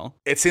the original.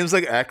 It seems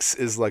like X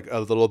is like a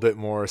little bit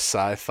more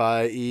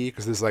sci-fi-y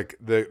because there's like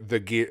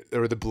the gear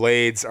or the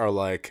blades are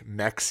like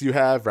mechs you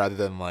have rather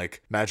than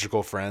like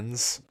magical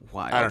friends.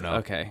 Wild. I don't know.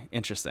 Okay,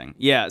 interesting.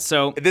 Yeah,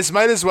 so this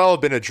might as well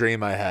have been a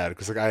dream I had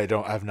because like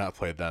I've not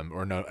played them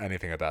or know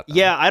anything about them.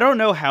 Yeah, I don't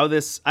know how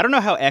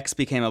X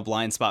became a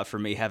blind spot for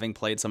me, having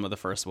played some of the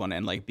first one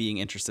and like being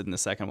interested in the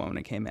second one when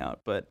it came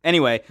out. But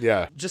anyway,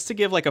 just to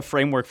give like a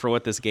framework for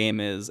what this game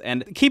is,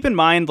 and keep in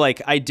mind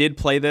like I did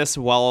play this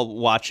while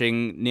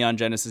watching Neon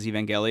Genesis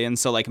Evangelion,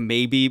 so like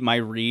maybe my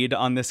read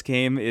on this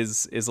game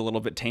is a little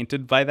bit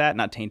tainted by that.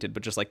 Not tainted,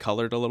 but just like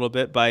colored a little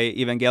bit by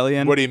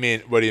Evangelion. What do you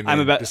mean? I'm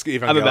about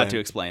to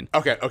explain.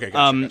 Okay,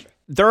 gotcha.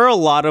 There are a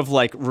lot of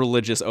like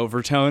religious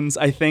overtones,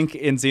 I think,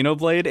 in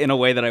Xenoblade in a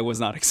way that I was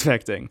not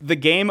expecting. The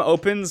game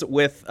opens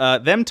with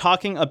them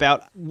talking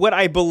about what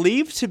I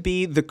believe to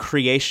be the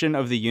creation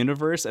of the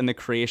universe and the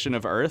creation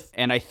of Earth,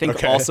 and I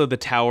think also the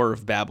Tower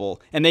of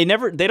Babel. And they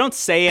don't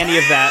say any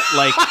of that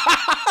like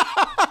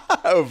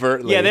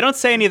overtly. Yeah, they don't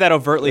say any of that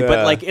overtly,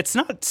 but like it's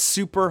not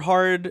super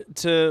hard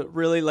to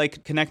really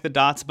like connect the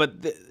dots, but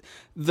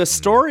the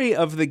story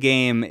of the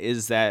game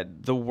is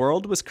that the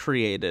world was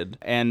created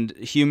and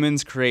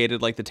humans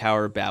created like the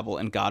Tower of Babel,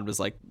 and God was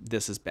like,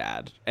 this is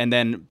bad, and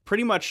then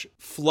pretty much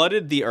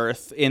flooded the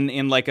earth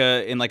in like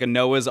a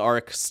Noah's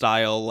Ark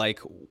style like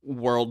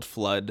world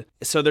flood.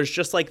 So there's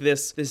just like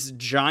this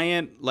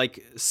giant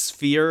like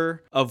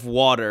sphere of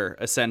water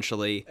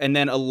essentially, and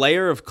then a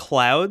layer of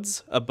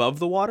clouds above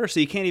the water, so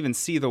you can't even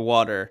see the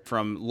water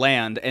from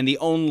land, and the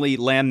only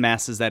land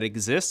masses that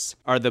exist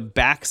are the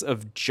backs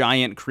of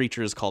giant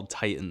creatures called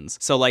Titans.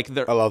 So like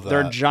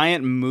they're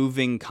giant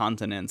moving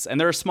continents, and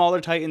there are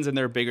smaller Titans and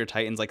there are bigger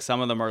Titans. Like some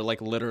of them are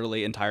like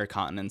literally entire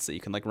continents that you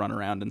can like run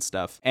around and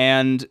stuff.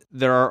 And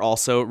there are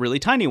also really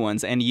tiny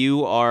ones, and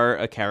you are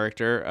a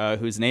character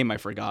whose name I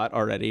forgot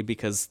already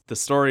because the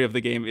story of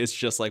the game is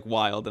just like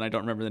wild, and I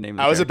don't remember the name of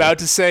the character. I was about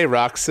to say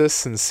Roxas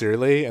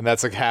sincerely, and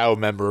that's like how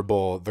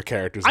memorable the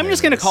character's name is. I'm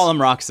just going to call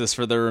him Roxas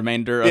for the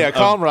remainder of...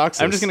 call him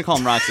Roxas. I'm just going to call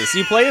him Roxas.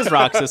 You play as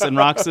Roxas, and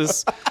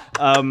Roxas...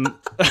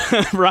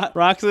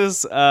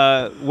 Roxas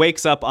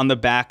wakes up on the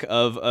back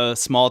of a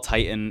small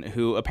Titan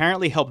who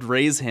apparently helped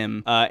raise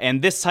him.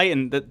 And this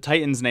Titan, the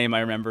Titan's name I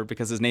remember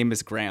because his name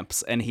is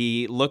Gramps, and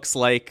he looks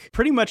like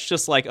pretty much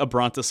just like a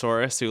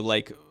Brontosaurus who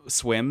like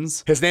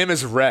swims. His name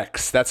is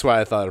Rex. That's why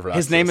I thought of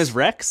Roxas. His name is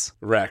Rex?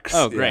 Rex.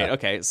 Oh, great. Yeah.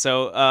 Okay.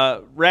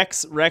 So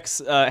Rex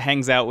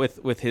hangs out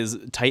with his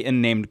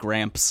Titan named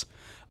Gramps.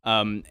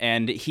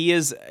 And he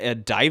is a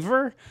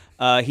diver.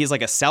 He's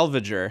like a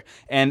salvager.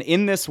 And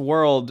in this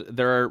world,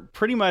 there are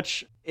pretty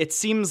much... It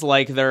seems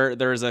like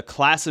there's a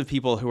class of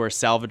people who are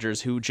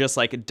salvagers who just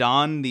like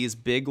don these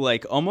big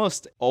like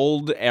almost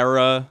old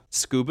era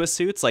scuba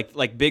suits,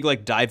 like big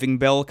like diving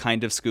bell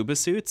kind of scuba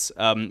suits,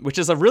 which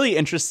is a really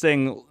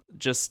interesting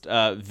just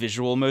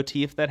visual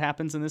motif that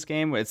happens in this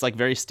game. It's like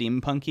very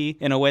steampunky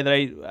in a way that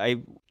I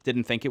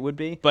didn't think it would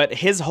be. But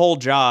his whole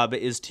job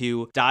is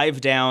to dive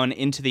down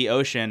into the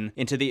ocean,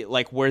 into the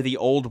like where the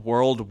old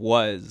world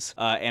was,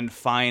 and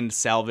find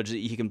salvage that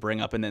he can bring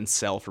up and then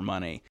sell for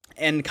money.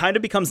 And kind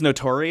of becomes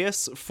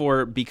notorious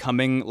for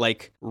becoming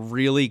like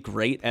really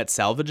great at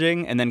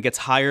salvaging, and then gets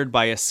hired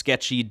by a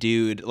sketchy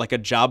dude, like a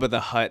Jabba the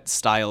Hutt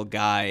style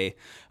guy,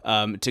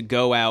 to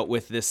go out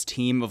with this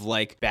team of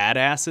like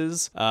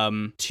badasses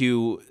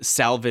to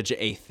salvage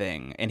a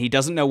thing. And he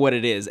doesn't know what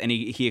it is. And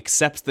he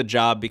accepts the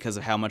job because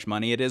of how much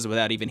money it is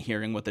without even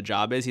hearing what the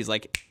job is. He's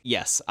like,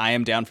 yes, I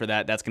am down for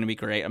that. That's going to be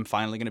great. I'm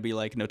finally going to be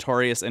like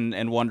notorious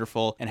and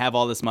wonderful and have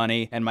all this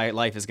money. And my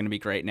life is going to be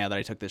great now that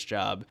I took this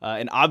job.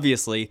 And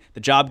obviously the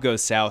job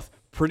goes south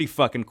pretty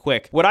fucking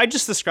quick. What I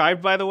just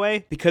described, by the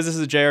way, because this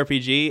is a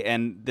JRPG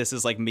and this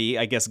is like me,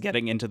 I guess,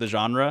 getting into the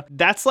genre,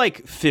 that's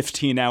like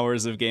 15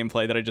 hours of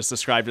gameplay that I just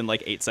described in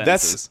like 8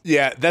 sentences.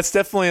 That's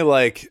definitely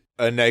like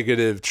a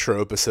negative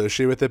trope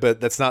associated with it,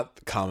 but that's not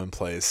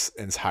commonplace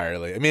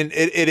entirely. I mean,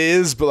 it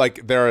is, but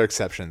like there are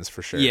exceptions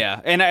for sure.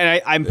 Yeah, and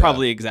I'm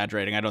probably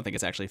exaggerating. I don't think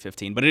it's actually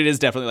 15, but it is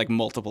definitely like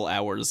multiple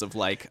hours of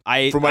like From what I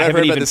I've haven't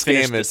heard even about this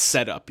finished game, the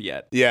setup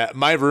yet. Yeah,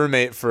 my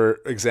roommate,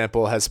 for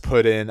example, has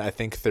put in I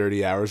think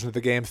 30 hours into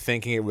the game,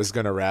 thinking it was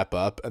gonna wrap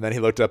up, and then he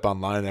looked up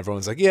online, and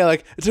everyone's like, "Yeah,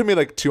 like it took me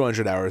like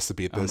 200 hours to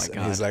beat this,"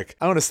 and he's like,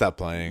 "I want to stop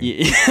playing."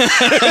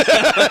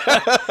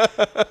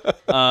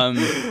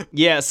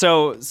 Yeah.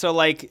 So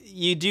like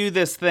you do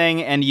this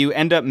thing and you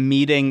end up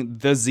meeting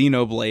the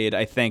Xenoblade,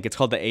 I think. It's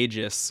called the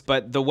Aegis.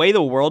 But the way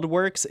the world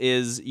works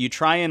is you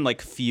try and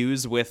like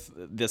fuse with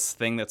this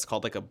thing that's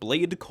called like a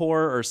blade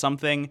core or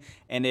something.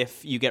 And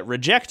if you get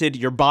rejected,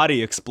 your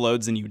body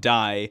explodes and you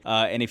die.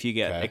 And if you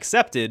get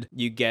accepted,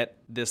 you get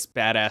this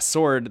badass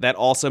sword that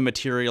also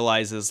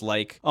materializes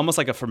like almost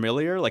like a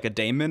familiar, like a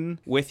daemon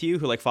with you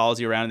who like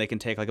follows you around, and they can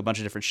take like a bunch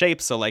of different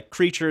shapes. So like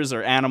creatures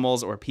or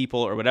animals or people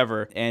or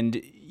whatever.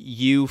 And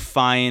you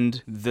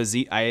find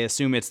I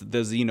assume it's the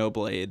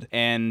Xenoblade,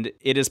 and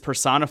it is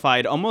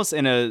personified almost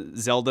in a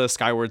Zelda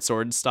Skyward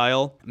Sword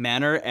style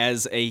manner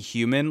as a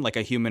human, like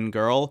a human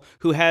girl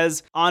who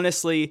has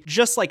honestly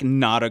just like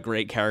not a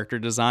great character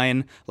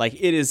design. Like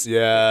it is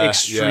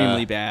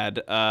extremely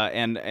bad.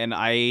 And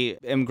I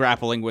am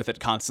grappling with it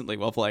constantly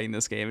while playing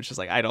this game. It's just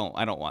like, I don't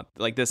want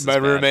like this. My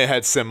roommate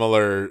had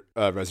similar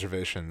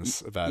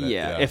reservations about it.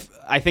 Yeah. If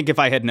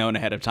I had known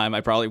ahead of time,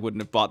 I probably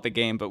wouldn't have bought the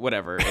game, but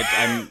whatever.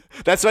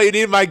 That's why you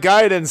need my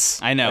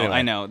guidance. I know, anyway.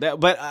 I know.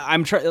 But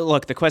I'm trying.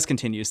 Look, the quest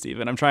continues,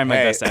 Steven. I'm trying my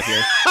best out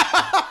here.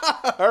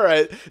 All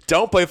right,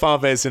 don't play Final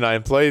Fantasy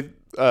IX. Play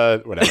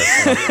whatever.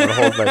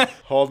 I'm gonna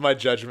hold my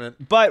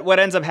judgment. But what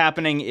ends up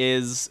happening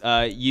is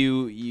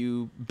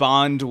you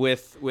bond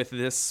with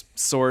this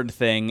sword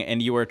thing,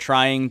 and you are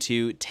trying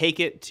to take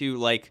it to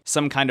like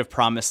some kind of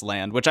promised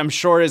land, which I'm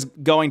sure is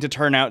going to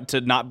turn out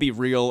to not be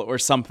real or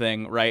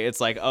something, right?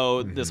 It's like,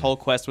 this whole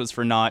quest was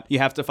for naught. You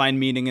have to find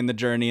meaning in the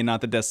journey and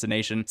not the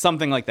destination.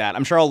 Something like that.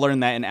 I'm sure I'll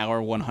learn that in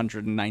hour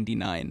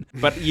 199.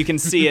 But you can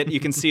see it. You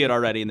can see it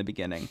already in the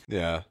beginning.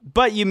 Yeah.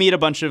 But you meet a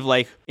bunch of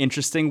like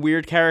interesting,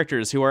 weird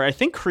characters who are, I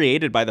think,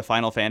 created by the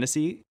Final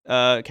Fantasy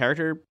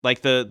character.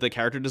 Like the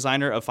character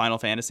designer of Final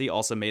Fantasy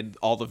also made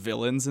all the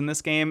villains in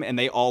this game, and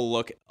they all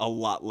look a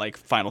lot like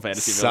Final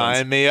Fantasy villains.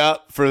 Sign me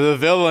up for the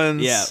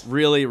villains. Yeah,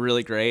 really,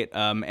 really great.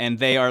 And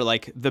they are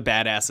like the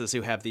badasses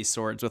who have these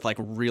swords with like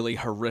really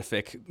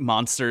horrific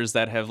monsters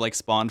that have like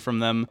spawned from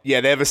them.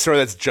 Yeah, they have a sword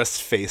that's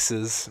just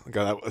faces.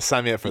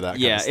 Sign me up for that.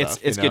 Yeah, kind of stuff,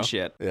 it's good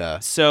shit. Yeah.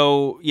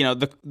 So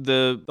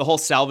the whole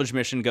salvage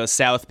mission goes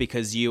south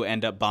because you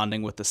end up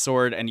bonding with the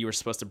sword, and you were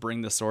supposed to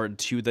bring the sword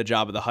to the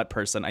Jabba the Hutt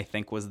person, I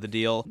think was the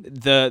deal.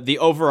 The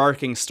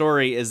overarching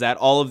story is that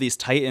all of these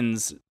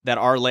titans that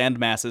are land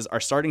masses are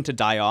starting to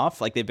die off.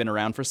 Like they've been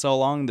around for so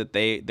long that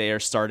they are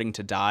starting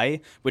to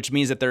die, which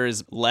means that there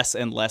is less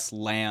and less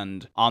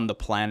land on the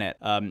planet.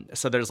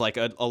 So there's like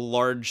a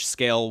large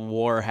scale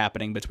war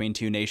happening between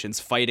two nations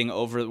fighting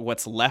over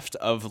what's left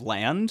of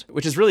land,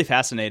 which is really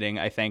fascinating,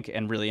 I think,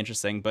 and really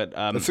interesting. But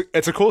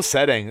it's a cool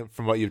setting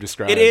from what you've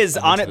described. It is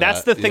on it.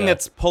 That's the thing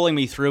that's pulling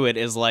me through it,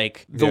 is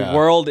like the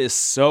world is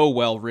so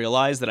well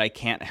realized that I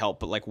can't help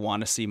but like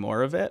want to see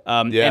more of it.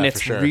 And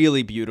it's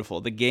really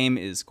beautiful. The game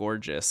is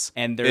gorgeous,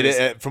 and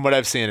from what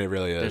I've seen, it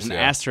really is. There's an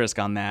asterisk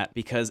on that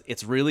because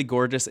it's really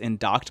gorgeous in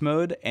docked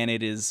mode, and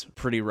it is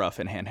pretty rough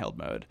in handheld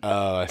mode.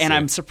 Oh, I see. And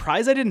I'm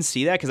surprised I didn't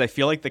see that, because I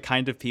feel like the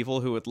kind of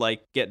people who would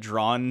like get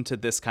drawn to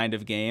this kind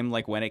of game,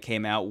 like when it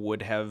came out,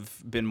 would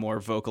have been more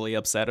vocally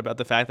upset about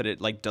the fact that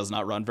it like does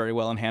not run very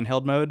well in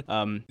handheld mode.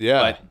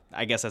 But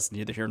I guess that's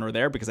neither here nor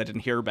there, because I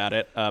didn't hear about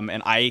it.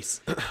 And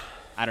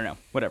I don't know,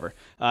 whatever.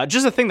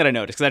 Just a thing that I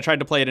noticed, because I tried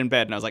to play it in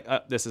bed and I was like,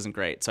 this isn't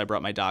great. So I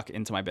brought my dock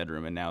into my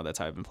bedroom, and now that's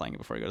how I've been playing it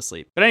before I go to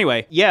sleep. But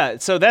anyway, yeah,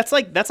 so that's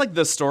like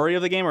the story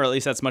of the game, or at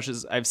least as much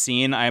as I've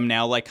seen. I am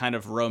now like kind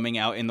of roaming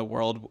out in the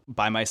world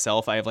by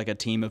myself. I have like a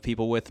team of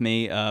people with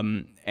me,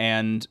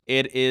 and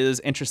it is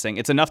interesting.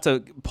 It's enough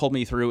to pull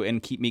me through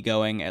and keep me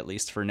going, at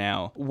least for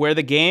now. Where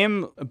the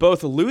game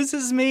both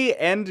loses me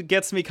and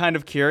gets me kind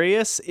of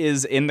curious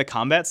is in the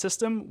combat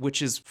system,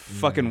 which is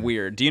fucking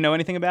weird. Do you know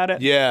anything about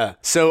it? Yeah.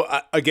 So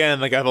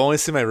again, like I've only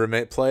seen my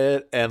roommate play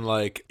it, and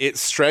like it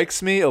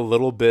strikes me a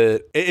little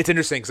bit. It's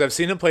interesting because I've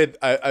seen him play.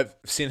 I've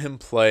seen him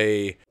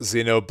play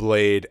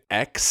Xenoblade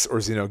X or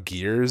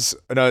Xenogears.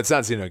 No, it's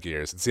not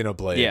Xenogears. It's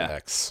Xenoblade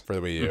X for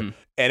the Wii U.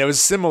 And it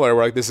was similar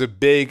where like there's a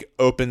big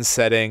open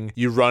setting,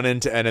 you run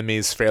into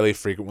enemies fairly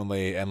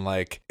frequently, and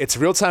like it's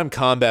real-time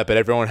combat, but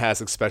everyone has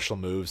like special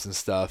moves and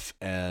stuff,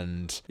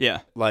 and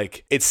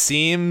like it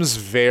seems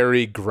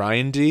very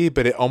grindy,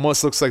 but it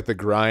almost looks like the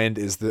grind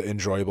is the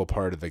enjoyable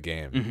part of the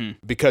game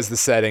because the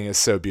setting is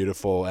so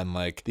beautiful and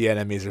like the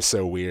enemies are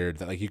so weird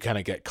that like you kind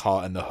of get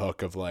caught in the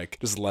hook of like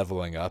just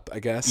leveling up, I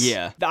guess.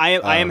 Yeah,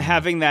 I am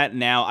having that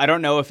now. I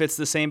don't know if it's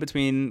the same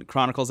between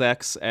Chronicles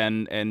X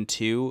and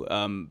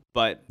 2,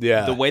 but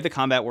the way the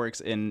combat works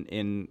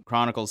in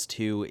Chronicles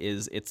 2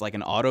 is it's like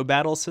an auto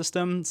battle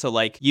system. So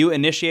like you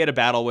initiate a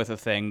battle with a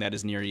thing that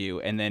is near you,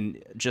 and then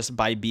just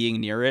by being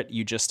near it,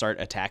 you just start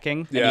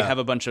attacking. And you have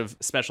a bunch of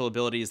special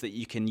abilities that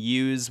you can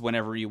use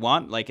whenever you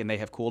want, like, and they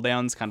have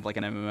cooldowns, kind of like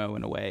an MMO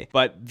in a way.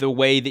 But the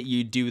way that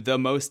you do the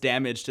most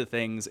damage to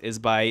things is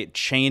by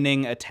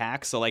chaining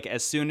attacks. So like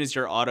as soon as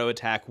your auto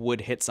attack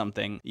would hit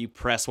something, you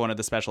press one of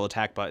the special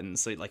attack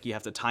buttons. So like you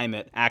have to time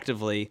it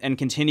actively, and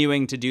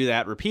continuing to do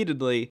that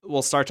repeatedly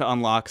will start to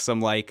unlock some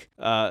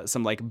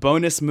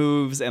bonus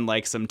moves and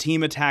like some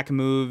team attack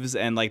moves,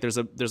 and like there's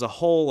a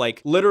whole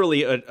like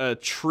literally a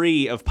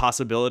tree of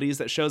possibilities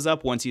that shows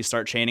up once you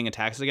start chaining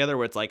attacks together,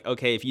 where it's like,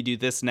 okay, if you do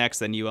this next,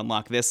 then you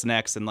unlock this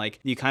next, and like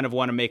you kind of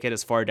want to make it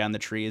as far down the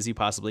tree as you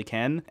possibly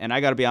can. And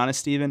I gotta be honest,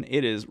 Steven,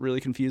 it is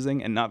really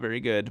confusing and not very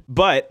good,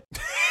 but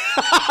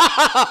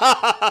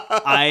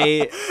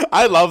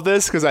I love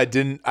this because I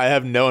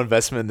have no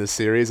investment in this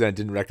series and I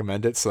didn't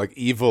recommend it, so like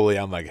evilly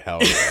I'm like, hell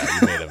yeah,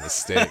 you made a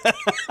mistake.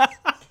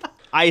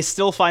 I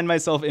still find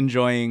myself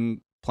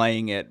enjoying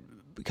playing it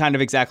kind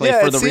of exactly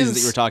for the reasons that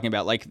you were talking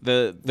about. Like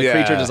the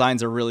creature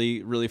designs are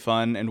really, really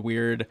fun and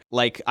weird.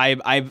 Like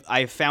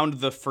I found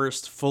the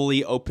first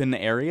fully open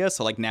area,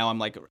 so like now I'm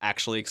like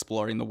actually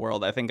exploring the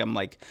world. I think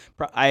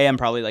I am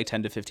probably like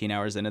 10 to 15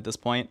 hours in at this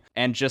point,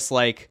 and just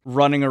like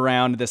running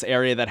around this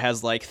area that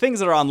has like things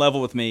that are on level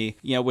with me,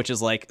 you know, which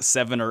is like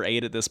 7 or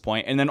 8 at this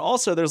point. And then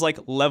also there's like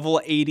level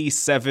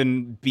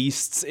 87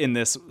 beasts in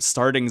this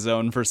starting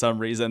zone for some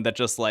reason that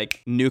just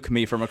like nuke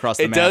me from across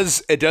the map.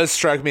 It does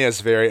strike me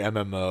as very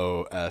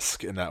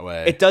MMO-esque in that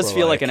way. It does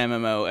feel like an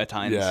MMO at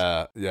times.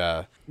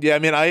 Yeah. I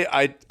mean,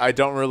 I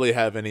don't really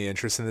have any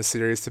interest in this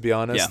series, to be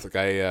honest. Like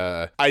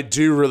I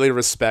do really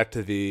respect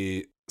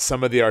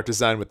some of the art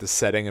design with the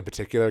setting in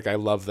particular. Like I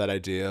love that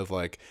idea of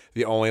like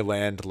the only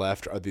land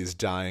left are these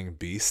dying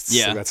beasts.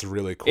 Yeah, so that's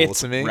really cool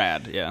to me. It's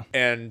rad. Yeah.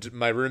 And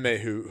my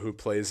roommate who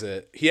plays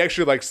it, he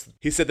actually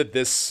he said that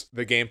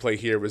the gameplay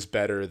here was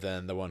better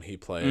than the one he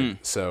played.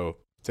 So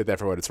take that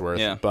for what it's worth.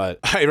 Yeah. But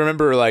I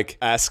remember like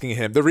asking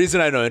him, the reason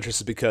I have no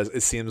interest is because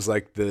it seems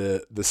like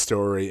the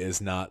story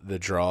is not the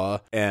draw.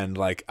 And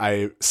like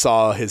I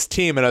saw his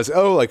team and I was like,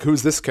 oh, like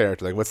who's this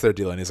character? Like what's their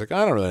deal? And he's like,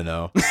 I don't really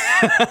know.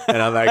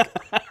 and I'm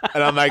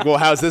like, well,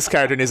 how's this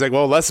character? And he's like,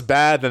 well, less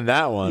bad than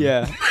that one.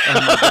 Yeah.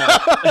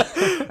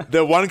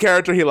 The one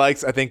character he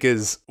likes, I think,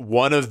 is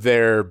one of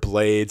their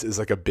blades is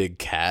like a big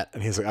cat.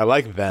 And he's like, I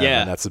like them.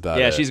 Yeah. And that's about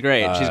it. Yeah, she's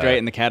great. She's great.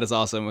 And the cat is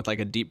awesome with like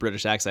a deep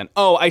British accent.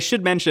 Oh, I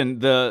should mention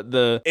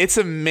It's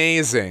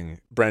amazing,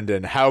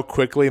 Brendan, how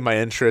quickly my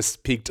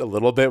interest peaked a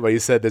little bit when you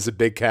said there's a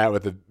big cat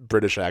with a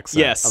British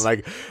accent. Yes. I'm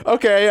like,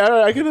 okay,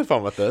 I can have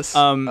fun with this.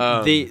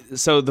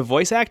 So the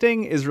voice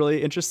acting is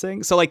really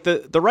interesting. So like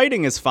the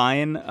writing is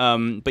fine,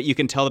 but you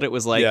can tell that it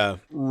was like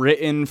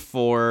written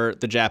for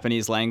the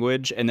Japanese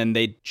language, and then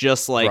they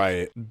just like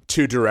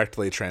too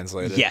directly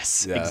translated.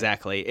 Yes,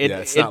 exactly.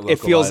 It's not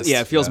localized.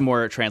 It feels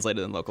more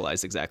translated than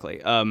localized.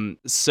 Exactly.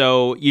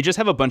 So you just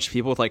have a bunch of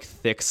people with like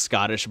thick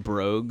Scottish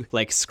brogue,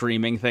 like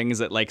screaming things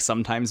that like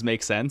sometimes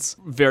make sense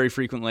very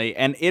frequently,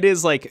 and it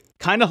is like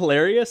kind of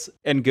hilarious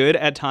and good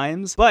at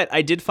times. But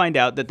I did find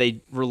out that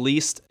they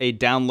released a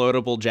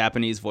downloadable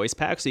Japanese voice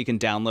pack, so you can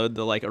download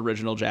the like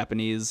original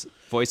Japanese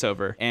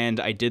voiceover, and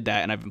I did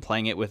that, and I've been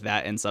playing it with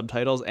that and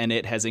subtitles, and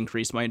it has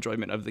increased my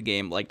enjoyment of the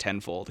game like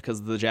tenfold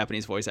because the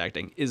Japanese voice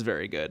acting is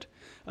very good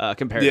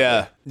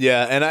comparatively.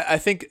 Yeah, and I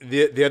think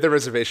the other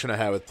reservation I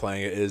have with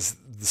playing it is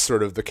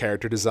sort of the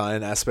character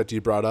design aspect you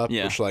brought up,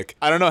 which like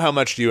I don't know how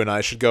much you and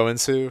I should go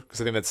into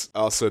because I think that's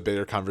also a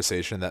bigger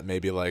conversation that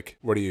maybe like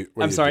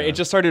I'm sorry, it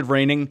just started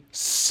raining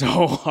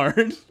so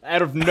hard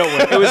out of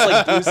nowhere. It was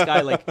like blue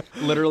sky like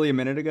literally a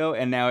minute ago,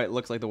 and now it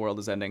looks like the world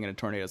is ending and a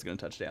tornado is going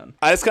to touch down.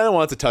 I just kind of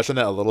wanted to touch on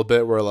that a little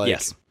bit where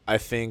like I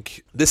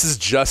think this is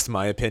just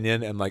my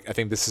opinion, and like I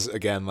think this is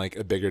again like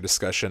a bigger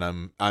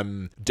discussion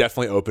I'm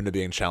definitely open to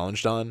being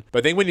challenged on. But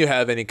I think when you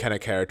have any kind of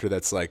character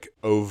that's like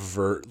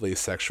overtly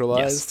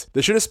sexualized,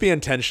 there should just be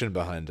intention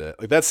behind it.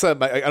 Like that's I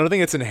don't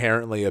think it's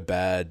inherently a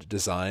bad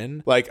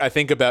design. Like I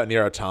think about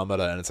Nier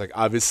Automata, and it's like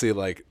obviously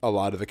like a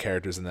lot of the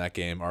characters in that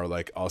game are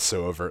like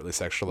also overtly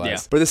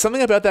sexualized. But there's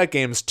something about that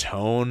game's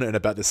tone and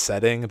about the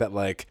setting that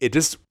like it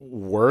just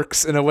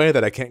works in a way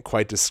that I can't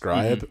quite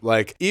describe.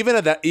 Like even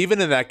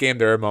in that game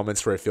there are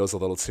moments where it feels a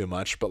little too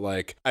much, but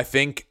like I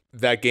think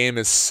that game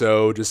is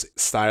so just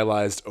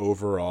stylized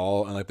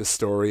overall, and like the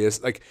story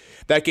is like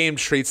that game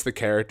treats the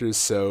characters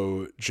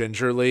so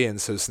gingerly and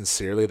so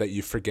sincerely that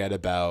you forget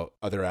about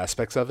other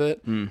aspects of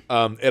it.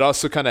 It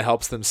also kind of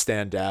helps them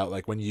stand out,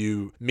 like when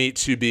you meet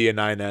 2B and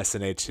 9S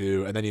and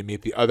A2, and then you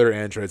meet the other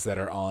androids that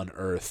are on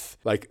Earth,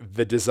 like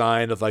the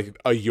design of like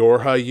a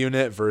Yorha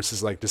unit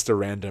versus like just a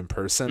random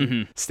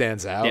person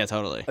stands out. Yeah,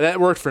 totally. That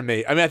worked for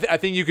me. I mean, I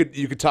think you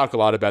could talk a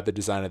lot about the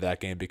design of that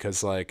game,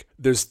 because like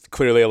there's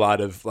clearly a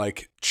lot of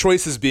like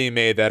choices being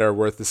made that are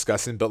worth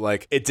discussing, but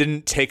like it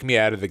didn't take me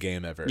out of the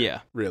game ever.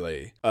 Yeah,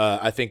 really.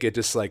 I think it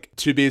just like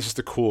 2B is just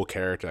a cool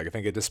character. Like I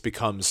think it just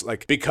becomes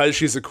like, because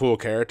she's a cool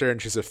character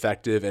and she's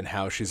effective in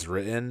how she's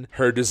written,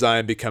 her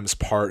design becomes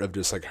part of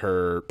just like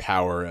her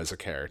power as a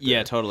character.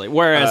 Yeah, totally.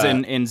 Whereas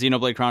in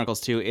Xenoblade Chronicles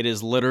 2, it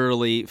is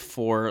literally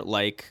for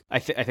like I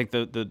think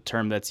the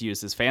term that's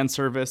used is fan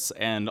service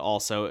and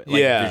also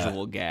like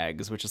visual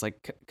gags, which is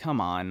like come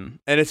on.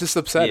 And it's just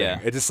upsetting. Yeah.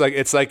 It's just like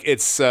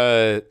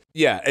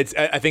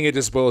I think it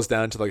just boils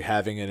down to like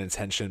having an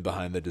intention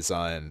behind the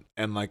design,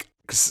 and like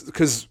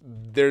because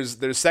there's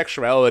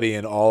sexuality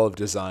in all of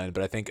design,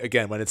 but I think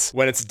again when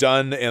it's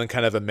done in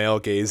kind of a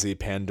male gazy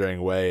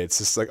pandering way, it's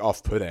just like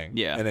off-putting.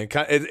 Yeah, and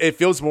it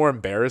feels more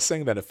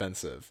embarrassing than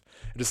offensive.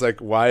 Just like,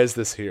 why is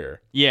this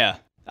here? Yeah,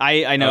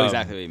 I know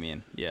exactly what you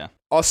mean. Yeah.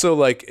 Also,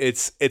 like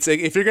it's like,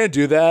 if you're gonna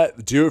do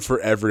that, do it for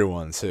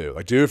everyone too.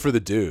 Like, do it for the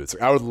dudes.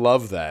 Like, I would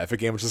love that if a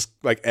game was just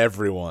like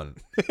everyone.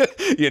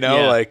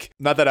 Like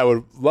not that I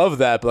would love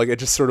that, but like it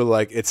just sort of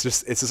like it's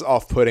just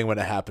off-putting when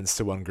it happens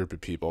to one group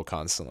of people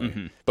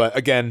constantly. But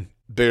again,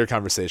 bigger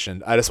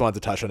conversation. I just wanted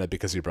to touch on it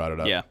because you brought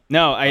it up. Yeah.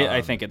 No,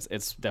 I think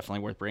it's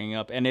definitely worth bringing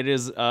up, and it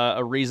is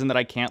a reason that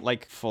I can't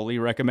like fully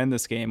recommend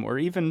this game or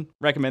even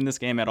recommend this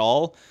game at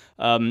all.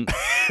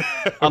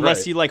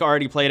 Unless you like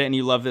already played it and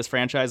you love this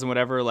franchise and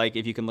whatever, like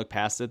if you can look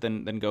past it,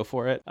 then go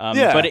for it.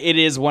 But it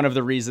is one of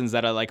the reasons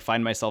that I like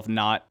find myself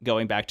not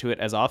going back to it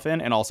as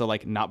often, and also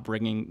like not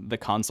bringing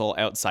the console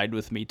outside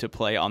with me to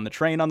play on the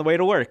train on the way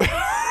to work.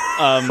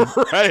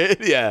 Right?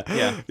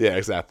 Yeah,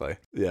 exactly.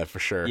 Yeah, for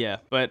sure. Yeah,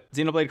 but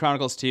Xenoblade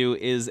Chronicles 2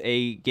 is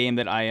a game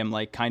that I am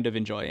like kind of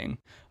enjoying,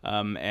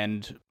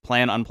 and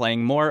plan on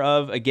playing more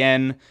of.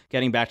 Again,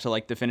 getting back to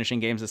like the finishing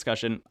games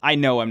discussion, I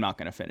know I'm not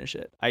going to finish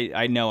it.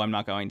 I know I'm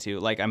not going to.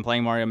 Like, I'm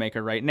playing Mario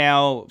Maker right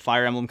now.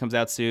 Fire Emblem comes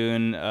out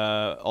soon.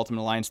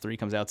 Ultimate Alliance 3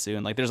 comes out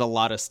soon. Like, there's a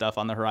lot of stuff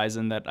on the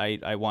horizon that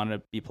I want to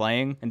be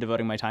playing and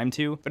devoting my time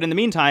to. But in the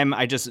meantime,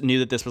 I just knew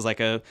that this was like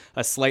a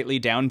slightly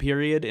down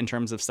period in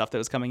terms of stuff that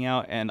was coming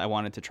out, and I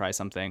wanted to try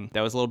something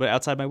that was a little bit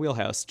outside my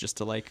wheelhouse, just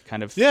to like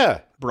kind of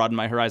broaden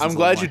my horizons. I'm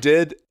glad you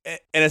did.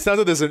 And it's not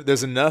that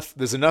there's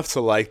enough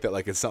to like that,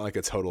 like it's not like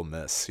a total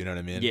miss, you know what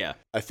I mean? Yeah.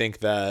 I think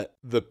that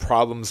the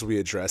problems we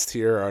addressed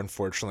here are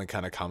unfortunately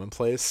kind of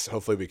commonplace.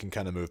 Hopefully we can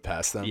kind of move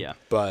past them. Yeah.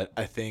 But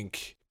I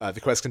think the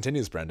quest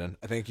continues, Brendan.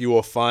 I think you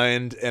will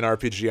find an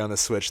RPG on the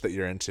Switch that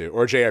you're into,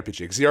 or JRPG,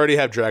 because you already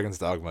have Dragon's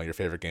Dogma, your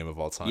favorite game of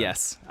all time.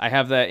 Yes, I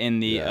have that in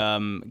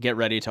the get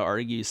ready to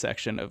argue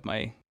section of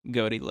my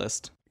GOTY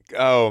list.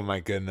 Oh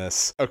my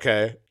goodness.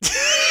 Okay.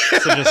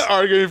 So just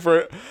arguing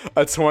for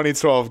a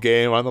 2012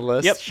 game on the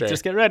list. Yep. Sure.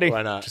 Just get ready.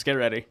 Why not? Just get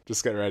ready.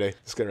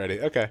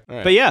 Okay. All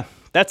right. But yeah,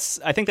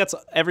 I think that's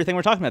everything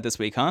we're talking about this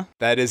week, huh?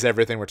 That is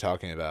everything we're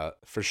talking about,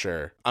 for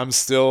sure. I'm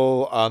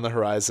still on the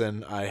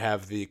horizon. I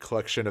have the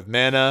collection of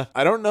mana.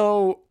 I don't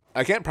know.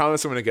 I can't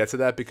promise I'm going to get to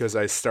that because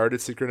I started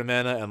Secret of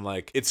Mana and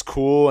like it's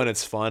cool and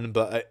it's fun,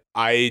 but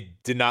I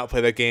did not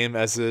play that game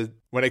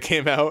when it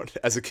came out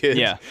as a kid.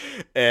 Yeah.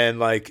 And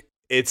like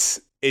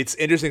it's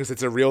interesting because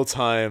it's real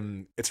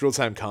time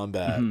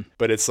combat,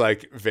 but it's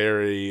like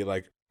very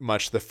like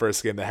much the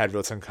first game that had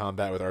real time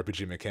combat with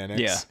RPG mechanics.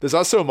 Yeah. There's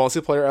also a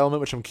multiplayer element,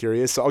 which I'm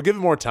curious. So I'll give it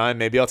more time.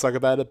 Maybe I'll talk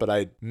about it, but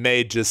I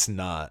may just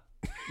not.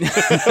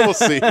 We'll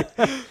see.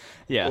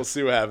 Yeah. We'll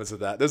see what happens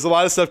with that. There's a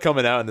lot of stuff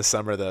coming out in the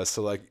summer though.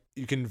 So like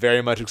you can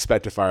very much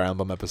expect a Fire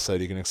Emblem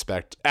episode. You can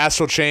expect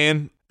Astral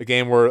Chain, a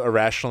game we're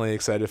irrationally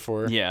excited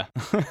for. Yeah.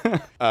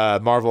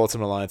 Marvel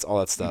Ultimate Alliance, all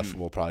that stuff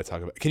we'll probably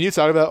talk about. Can you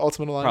talk about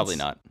Ultimate Alliance? Probably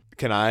not.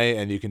 Can I?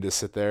 And you can just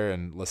sit there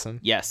and listen?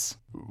 Yes.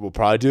 We'll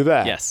probably do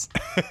that. Yes.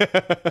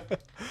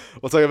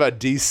 We'll talk about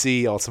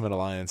DC Ultimate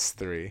Alliance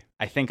 3.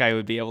 I think I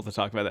would be able to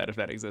talk about that if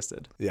that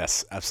existed.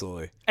 Yes,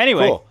 absolutely.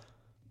 Anyway. Cool.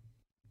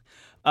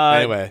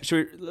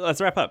 Let's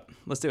wrap up.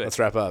 Let's do it. Let's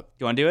wrap up.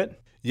 You want to do it?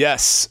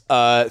 Yes.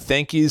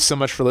 Thank you so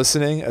much for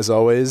listening. As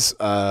always,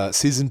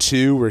 season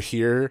 2, we're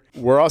here.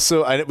 We're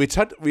also we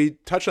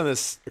touched on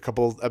this a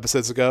couple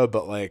episodes ago,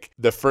 but like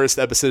the first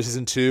episode of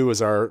season 2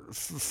 was our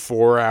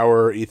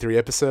 4-hour E3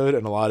 episode,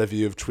 and a lot of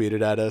you have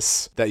tweeted at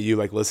us that you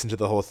like listened to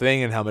the whole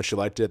thing and how much you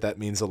liked it. That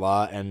means a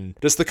lot, and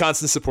just the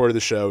constant support of the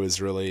show is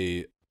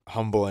really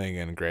humbling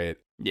and great.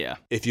 Yeah.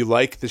 If you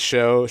like the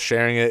show,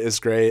 sharing it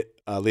is great.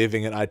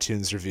 Leaving an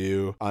iTunes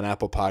review on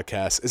Apple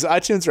Podcasts. Is it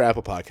iTunes or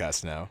Apple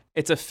Podcasts now?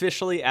 It's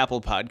officially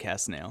Apple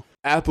Podcasts now.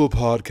 Apple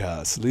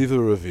Podcasts. Leave a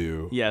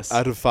review. Yes.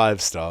 Out of 5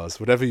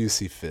 stars, whatever you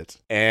see fit.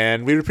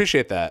 And we'd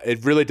appreciate that.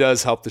 It really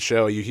does help the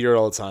show. You hear it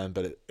all the time,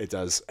 but it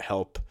does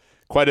help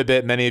quite a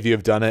bit. Many of you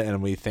have done it, and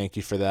we thank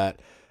you for that.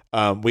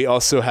 We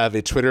also have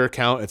a Twitter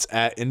account. It's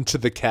at Into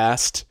the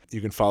Cast.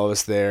 You can follow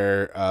us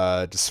there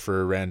just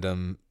for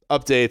random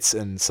updates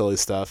and silly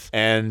stuff.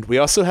 And we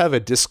also have a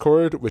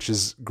Discord, which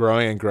is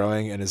growing and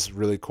growing and is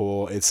really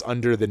cool. It's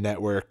under the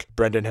network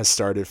Brendan has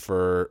started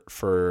for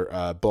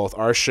both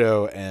our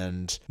show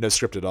and No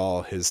Script at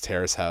All, his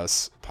Terrace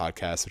House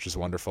podcast, which is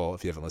wonderful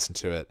if you haven't listened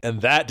to it.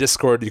 And that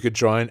Discord you could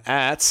join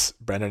at,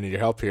 Brendan, I need your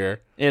help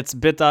here. It's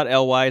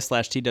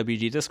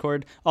bit.ly/TWG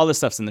Discord. All this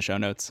stuff's in the show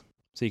notes.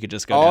 So you could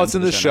just go. Oh, it's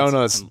in the show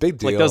notes. Big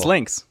deal. Click those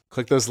links.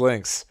 Click those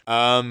links.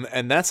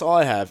 And that's all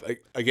I have.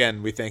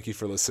 Again, we thank you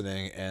for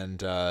listening.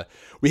 And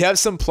we have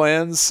some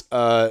plans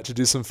to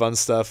do some fun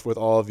stuff with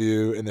all of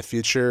you in the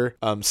future.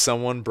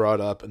 Someone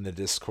brought up in the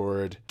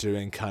Discord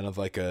doing kind of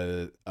like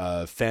a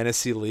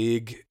fantasy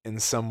league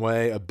in some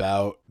way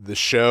about the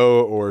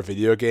show or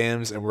video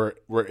games. And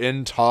we're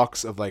in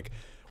talks of like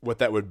what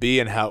that would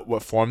be and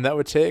what form that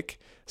would take.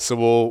 So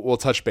we'll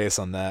touch base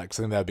on that because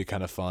I think that would be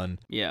kind of fun.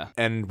 Yeah.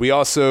 And we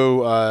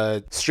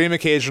also stream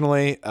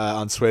occasionally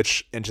on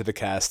Twitch Into the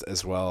Cast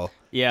as well.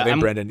 Yeah,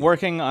 I'm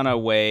working on a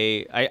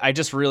way. I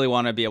just really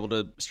want to be able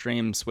to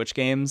stream Switch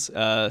games,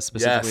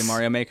 specifically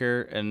Mario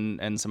Maker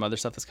and some other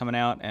stuff that's coming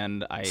out.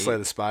 And Slay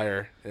the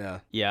Spire.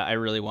 Yeah. Yeah, I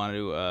really want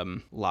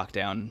to lock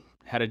down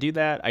how to do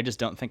that. I just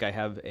don't think I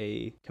have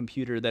a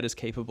computer that is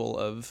capable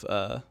of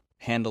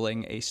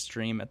handling a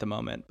stream at the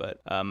moment,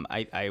 but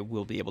I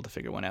will be able to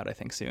figure one out, I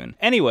think, soon.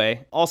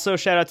 Anyway, also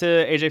shout out to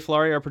AJ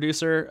Flari, our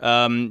producer.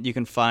 You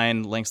can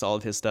find links to all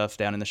of his stuff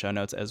down in the show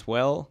notes as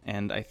well,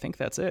 and I think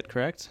that's it,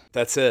 correct?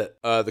 That's it.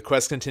 The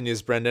quest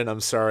continues, Brendan. I'm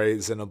sorry,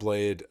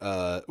 Xenoblade.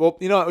 Well,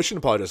 you know what? We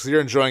shouldn't apologize because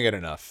you're enjoying it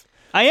enough.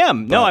 I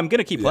am. No, I'm going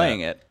to keep playing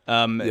it.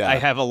 I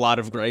have a lot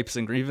of gripes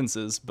and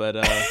grievances, but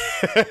I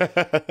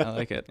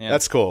like it. Yeah.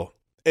 That's cool.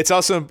 It's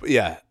also,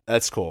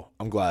 that's cool.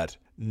 I'm glad.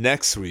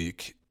 Next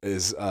week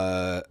is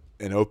an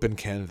open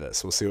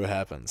canvas. We'll see what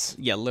happens.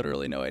 Yeah,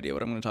 literally no idea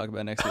what I'm going to talk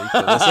about next week,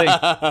 but we'll see.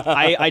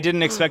 I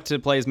didn't expect to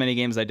play as many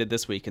games as I did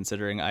this week,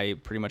 considering I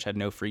pretty much had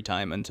no free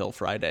time until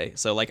Friday.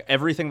 So, like,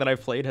 everything that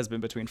I've played has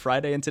been between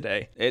Friday and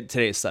today.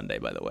 Today is Sunday,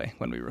 by the way,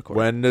 when we record.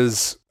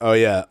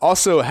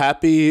 Also,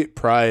 happy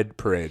Pride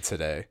Parade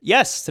today.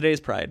 Yes, today is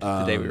Pride,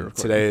 the day we record.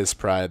 Today is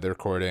Pride. They're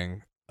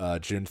recording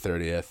June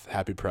 30th.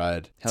 Happy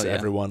Pride to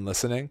everyone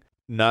listening.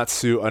 Not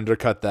to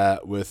undercut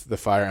that with the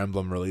Fire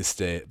Emblem release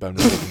date, but I'm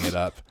just looking it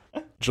up.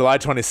 July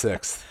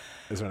 26th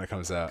is when it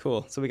comes out.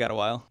 Cool. So we got a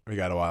while.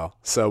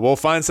 So we'll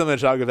find something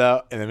to talk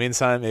about. In the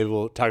meantime, maybe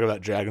we'll talk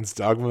about Dragon's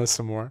Dogma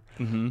some more.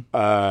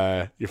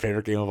 Mm-hmm. Your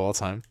favorite game of all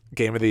time.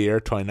 Game of the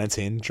year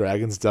 2019,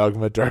 Dragon's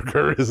Dogma Dark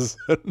Arisen.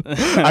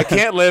 I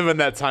can't live in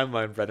that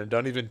timeline, Brendan.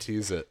 Don't even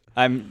tease it.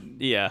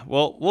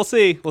 Well, we'll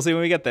see. We'll see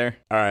when we get there.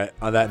 All right.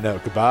 On that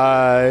note,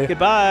 goodbye.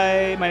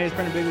 Goodbye. My name is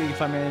Brendan Bigley. You can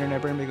find me on the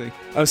internet, Brendan Bigley.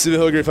 I'm Stephen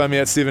Hilger. You can find me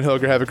at Stephen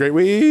Hilger. Have a great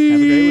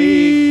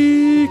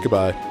week.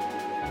 Goodbye.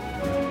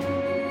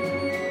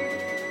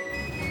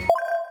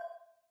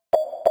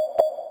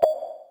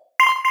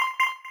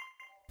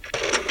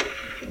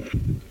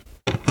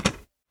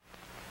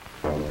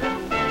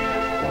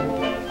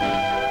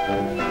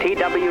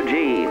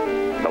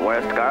 TWG, the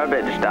worst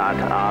garbage.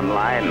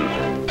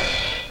 Online.